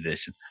 Limited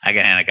edition. I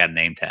got a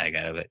name tag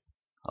out of it.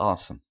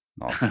 Awesome.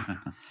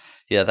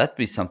 Yeah, that'd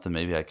be something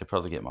maybe I could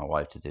probably get my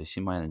wife to do. She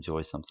might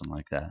enjoy something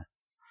like that.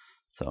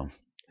 So,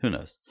 who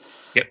knows?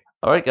 Yep.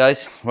 All right,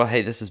 guys. Well,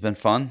 hey, this has been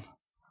fun.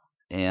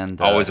 And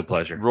always a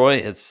pleasure. Roy,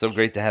 it's so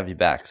great to have you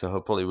back. So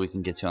hopefully we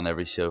can get you on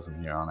every show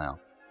from here on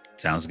out.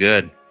 Sounds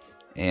good.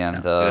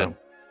 And Sounds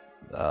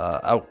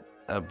good.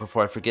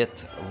 Before I forget,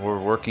 we're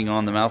working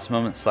on the Mouse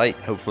Moment site.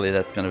 Hopefully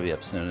that's going to be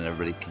up soon and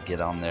everybody can get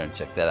on there and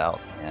check that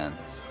out. And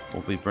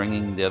we'll be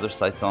bringing the other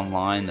sites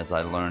online as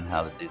I learn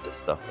how to do this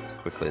stuff as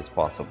quickly as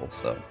possible.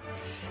 So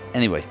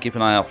anyway, keep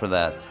an eye out for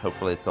that.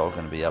 Hopefully it's all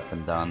going to be up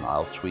and done.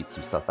 I'll tweet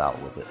some stuff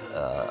out with it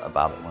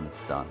about it when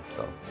it's done.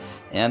 So,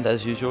 and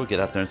as usual,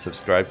 get out there and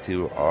subscribe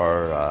to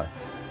our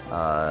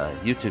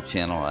YouTube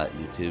channel at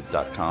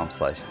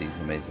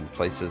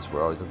youtube.com/theseamazingplaces.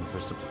 We're always looking for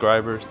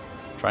subscribers,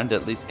 trying to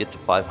at least get to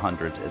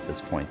 500 at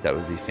this point. That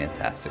would be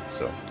fantastic.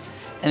 So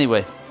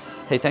anyway,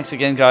 hey, thanks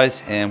again,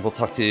 guys, and we'll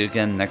talk to you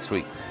again next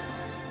week.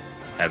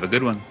 Have a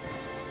good one.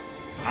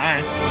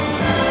 Bye.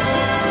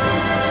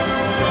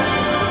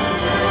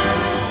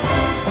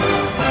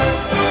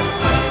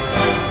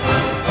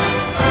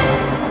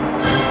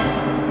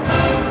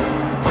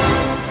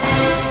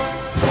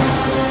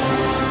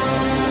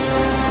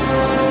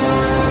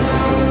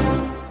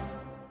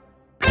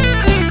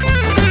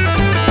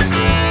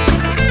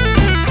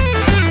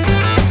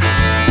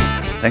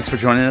 Thanks for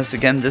joining us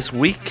again this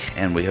week,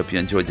 and we hope you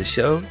enjoyed the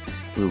show.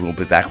 We will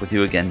be back with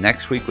you again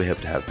next week. We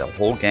hope to have the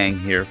whole gang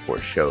here for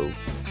show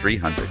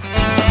 300.